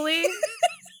 Respectfully,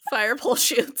 fire pole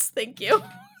shoots. Thank you.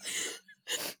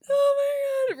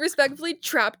 Oh my god. Respectfully,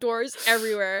 trapdoors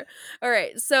everywhere. All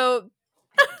right, so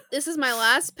this is my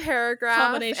last paragraph.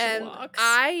 Combination and walks.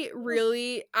 I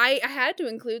had to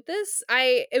include this.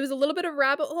 It was a little bit of a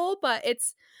rabbit hole, but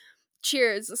it's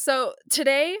cheers. So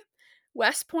today,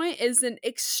 West Point is an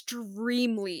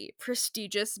extremely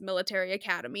prestigious military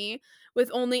academy with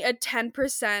only a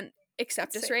 10%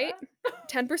 acceptance say rate. that.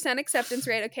 10% acceptance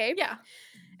rate, okay? Yeah.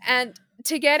 And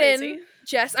to get Crazy. in,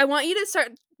 Jess, I want you to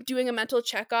start doing a mental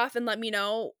check off and let me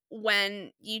know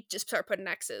when you just start putting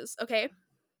X's, okay?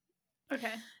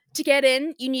 Okay. To get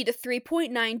in, you need a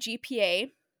 3.9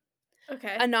 GPA,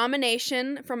 Okay. a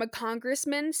nomination from a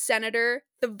congressman, senator,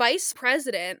 the vice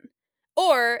president,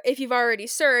 or if you've already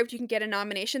served, you can get a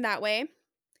nomination that way.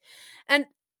 And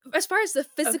as far as the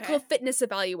physical Okay. fitness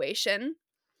evaluation,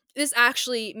 this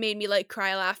actually made me like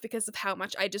cry laugh because of how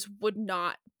much I just would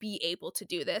not be able to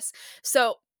do this.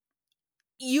 So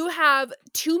you have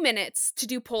 2 minutes to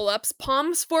do pull-ups,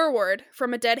 palms forward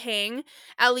from a dead hang,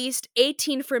 at least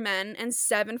 18 for men and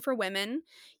 7 for women.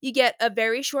 You get a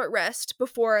very short rest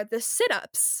before the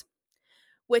sit-ups,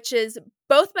 which is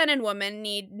both men and women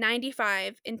need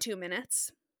 95 in 2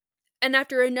 minutes. And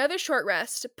after another short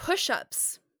rest,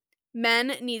 push-ups.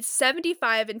 Men need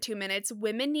 75 in 2 minutes,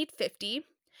 women need 50.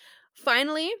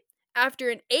 Finally, after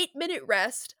an 8-minute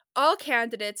rest, all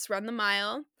candidates run the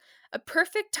mile. A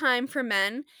perfect time for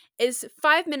men is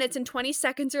 5 minutes and 20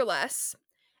 seconds or less,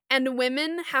 and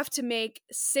women have to make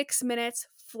 6 minutes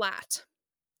flat.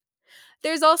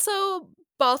 There's also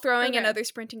ball throwing and Okay. other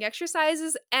sprinting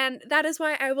exercises, and that is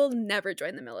why I will never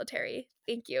join the military.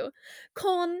 Thank you.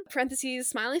 Colon, parentheses,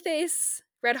 smiley face,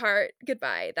 red heart,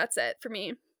 goodbye. That's it for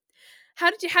me. How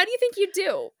do you think you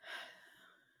do?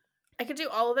 I could do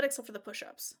all of it except for the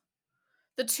push-ups.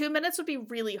 The 2 minutes would be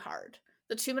really hard.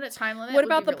 The 2-minute time limit What would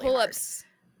be about the really hard. pull-ups?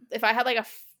 If I had like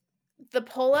the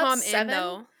pull-ups Palm in 7,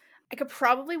 though. I could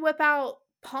probably whip out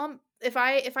palm if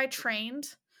I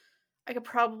trained, I could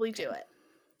probably do it.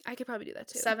 I could probably do that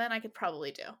too. 7 I could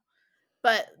probably do.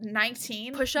 But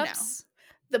 19, Push-ups?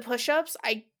 no. The push-ups,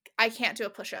 I can't do a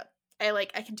push-up. I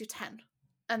can do 10.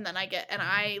 And then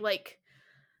I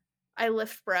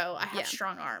lift, bro. I have Yeah.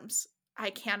 strong arms. I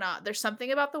cannot. There's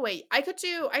something about the way I could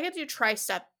do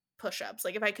tri-step push-ups.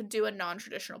 Like if I could do a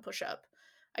non-traditional push-up,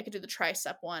 I could do the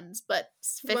tri-step ones, but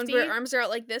The one 50 where arms are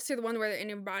out like this or the one where they're in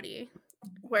your body?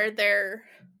 where they're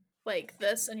like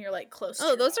this and you're like close to Oh,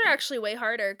 your those body. are actually way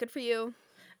harder. Good for you.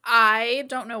 I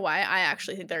don't know why. I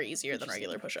actually think they're easier than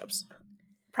regular push-ups.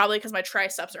 Probably because my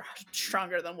triceps are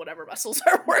stronger than whatever muscles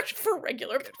are worked for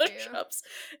regular push-ups.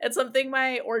 And something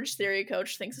my Orange Theory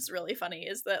coach thinks is really funny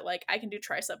is that like I can do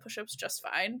tricep push-ups just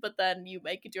fine, but then you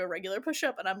make it do a regular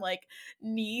push-up and I'm like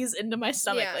knees into my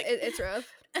stomach. Yeah, like it's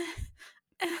rough.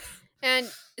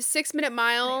 And 6-minute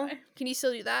mile, anyway. can you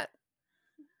still do that?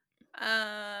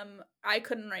 I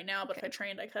couldn't right now, but Okay. if I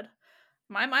trained, I could.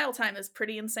 My mile time is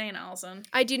pretty insane, Allison.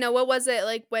 I do know. What was it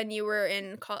like when you were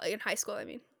in high school? I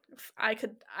mean, I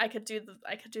could do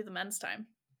the men's time.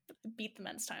 Beat the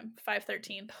men's time.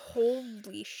 5:13.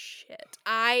 holy shit!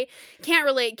 I can't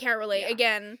relate. Yeah.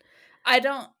 Again. I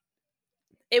don't.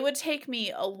 It would take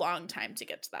me a long time to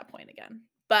get to that point again,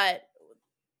 but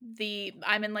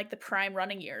I'm in like the prime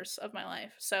running years of my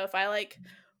life. So if I like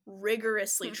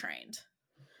rigorously trained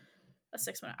a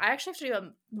 6 minute, I actually have to do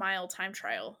a mile time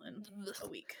trial in a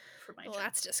week for my gym.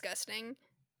 That's disgusting.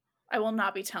 I will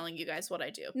not be telling you guys what I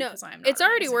do because I am not. It's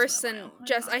already worse than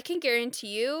Jess. I can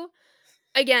guarantee you.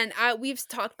 Again, we've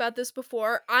talked about this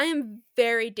before. I am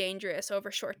very dangerous over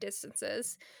short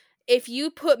distances. If you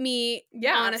put me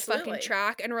on a fucking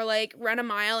track and we're like, run a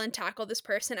mile and tackle this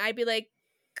person, I'd be like,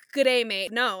 good day,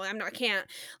 mate. No, can't.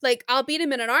 Like, I'll beat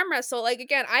him in an arm wrestle. Like,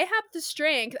 again, I have the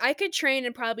strength. I could train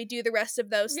and probably do the rest of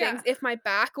those things if my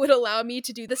back would allow me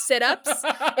to do the sit-ups.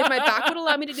 If my back would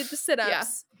allow me to do the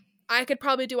sit-ups, I could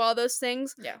probably do all those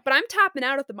things. Yeah. But I'm tapping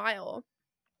out at the mile.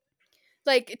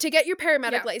 Like, to get your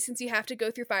paramedic license, you have to go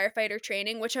through firefighter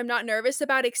training, which I'm not nervous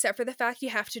about, except for the fact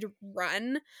you have to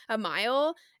run a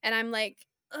mile. And I'm like,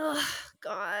 oh,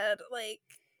 God. Like,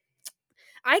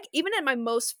 even at my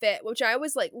most fit, which I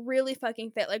was, like, really fucking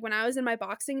fit, like, when I was in my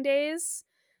boxing days,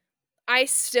 I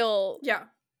still,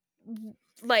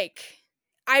 like,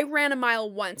 I ran a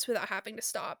mile once without having to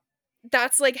stop.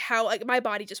 That's, like, how, like, my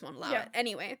body just won't allow it.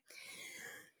 Anyway.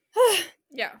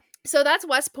 Yeah. So that's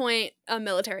West Point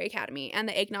Military Academy and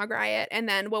the Eggnog Riot, and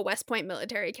then what West Point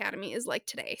Military Academy is like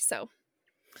today. So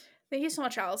thank you so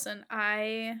much, Allison.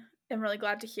 I am really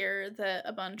glad to hear that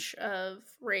a bunch of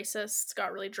racists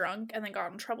got really drunk and then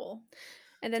got in trouble.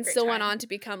 And then still went on to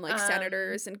become like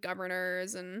senators and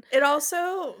governors. And it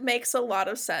also makes a lot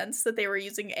of sense that they were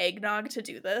using eggnog to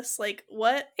do this. Like,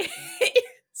 what a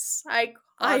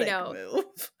psychotic move.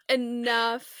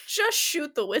 Enough. Just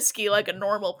shoot the whiskey like a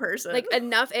normal person. Like,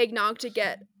 enough eggnog to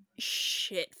get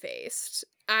shit-faced.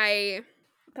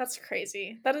 That's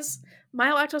crazy. That is,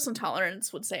 my lactose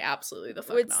intolerance would say absolutely the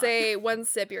fuck would not. say one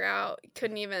sip, you're out.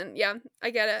 Couldn't even, yeah,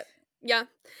 I get it. Yeah.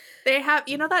 They have,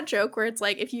 you know that joke where it's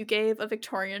like if you gave a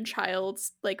Victorian child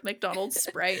like McDonald's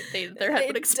Sprite, their head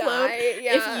would They explode. die,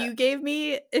 yeah. If you gave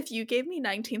me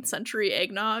 19th century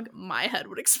eggnog, my head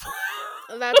would explode.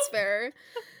 That's fair.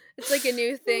 It's like a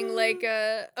new thing, like,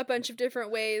 a bunch of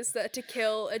different ways that to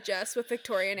kill a Jess with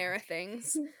Victorian era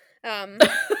things. Um,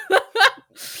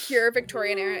 Pure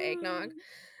Victorian era eggnog.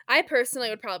 I personally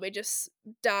would probably just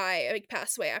die, like,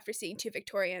 pass away after seeing 2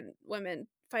 Victorian women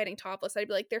fighting topless. I'd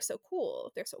be like, "They're so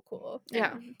cool. They're so cool."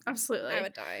 Yeah, And I absolutely.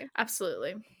 would die.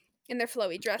 Absolutely. In their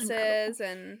flowy Incredible. dresses,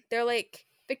 and they're, like,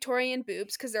 Victorian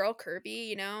boobs because 'cause they're all curvy,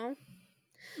 you know?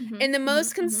 Mhm. In the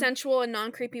most Mhm. Mhm. consensual and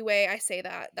non-creepy way, I say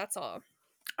that, that's all.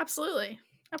 Absolutely.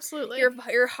 Absolutely.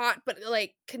 You're hot, but,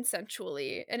 like,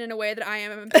 consensually, and in a way that I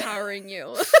am empowering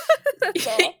you. That's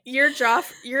all. You're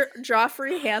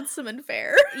Joffrey handsome and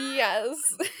fair. Yes.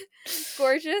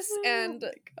 Gorgeous Oh and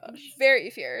my gosh. very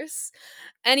fierce.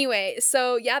 Anyway,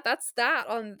 so yeah, that's that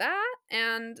on that,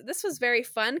 and this was very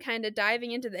fun kinda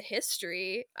diving into the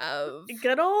history of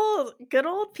Good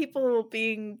old people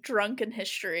being drunk in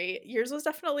history. Yours was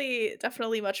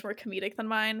definitely much more comedic than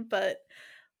mine, but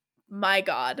my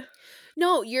god.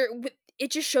 No, it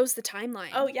just shows the Oh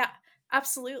timeline. yeah,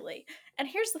 absolutely. And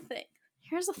here's the thing.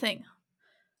 Here's the thing.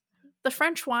 The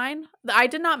French wine, I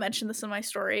did not mention this in my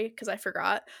story because I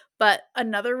forgot, but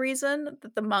another reason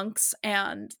that the monks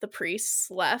and the priests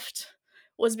left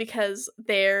was because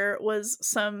there was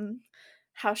some,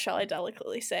 how shall I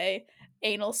delicately say,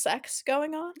 anal sex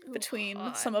going on Ooh, between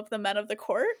hot. some of the men of the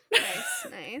court. Nice,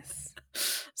 nice.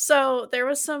 So there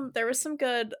was some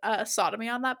good sodomy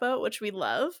on that boat, which we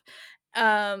love.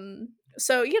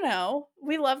 So you know,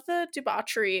 we love the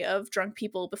debauchery of drunk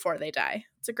people before they die.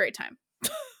 It's a great time.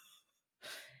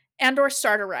 And or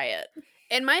start a riot.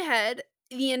 In my head,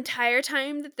 the entire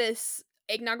time that this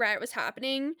eggnog riot was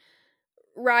happening,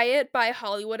 Riot by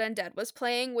Hollywood Undead was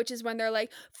playing, which is when they're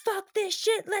like, "Fuck this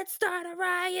shit, let's start a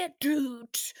riot." Do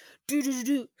do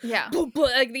do Yeah, do.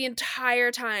 Like the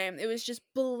entire time. It was just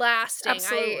blasting. It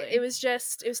absolutely. was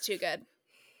just it was too good.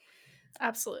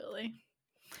 Absolutely.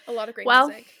 A lot of great Well,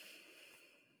 music.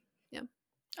 Yeah.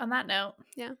 on that note,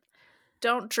 Yeah.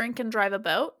 don't drink and drive a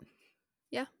boat.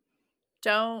 Yeah.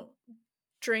 Don't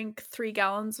drink 3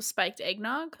 gallons of spiked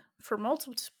eggnog for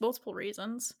multiple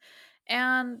reasons.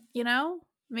 And, you know,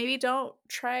 maybe don't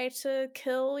try to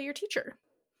kill your teacher.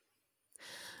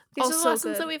 These are the Also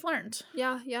lessons that good. we've learned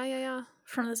Yeah, yeah, yeah, yeah.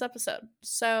 from this episode.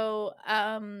 So,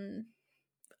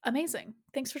 amazing.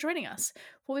 Thanks for joining us.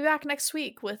 We'll be back next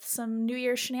week with some New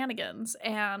Year's shenanigans,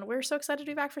 and we're so excited to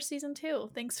be back for season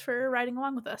 2. Thanks for riding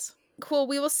along with us. Cool.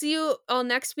 We will see you all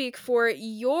next week for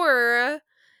your,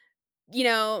 you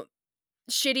know,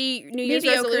 shitty New Year's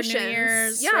Mediocre New resolutions.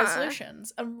 Year's Yeah.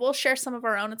 resolutions. And we'll share some of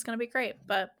our own. It's going to be great,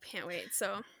 but Can't wait.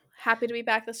 So, happy to be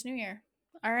back this new year.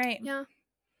 All right. yeah.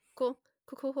 Cool.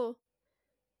 Cool, cool, cool.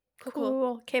 Cool, cool.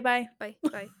 Cool. Okay, bye. Bye.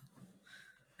 Bye.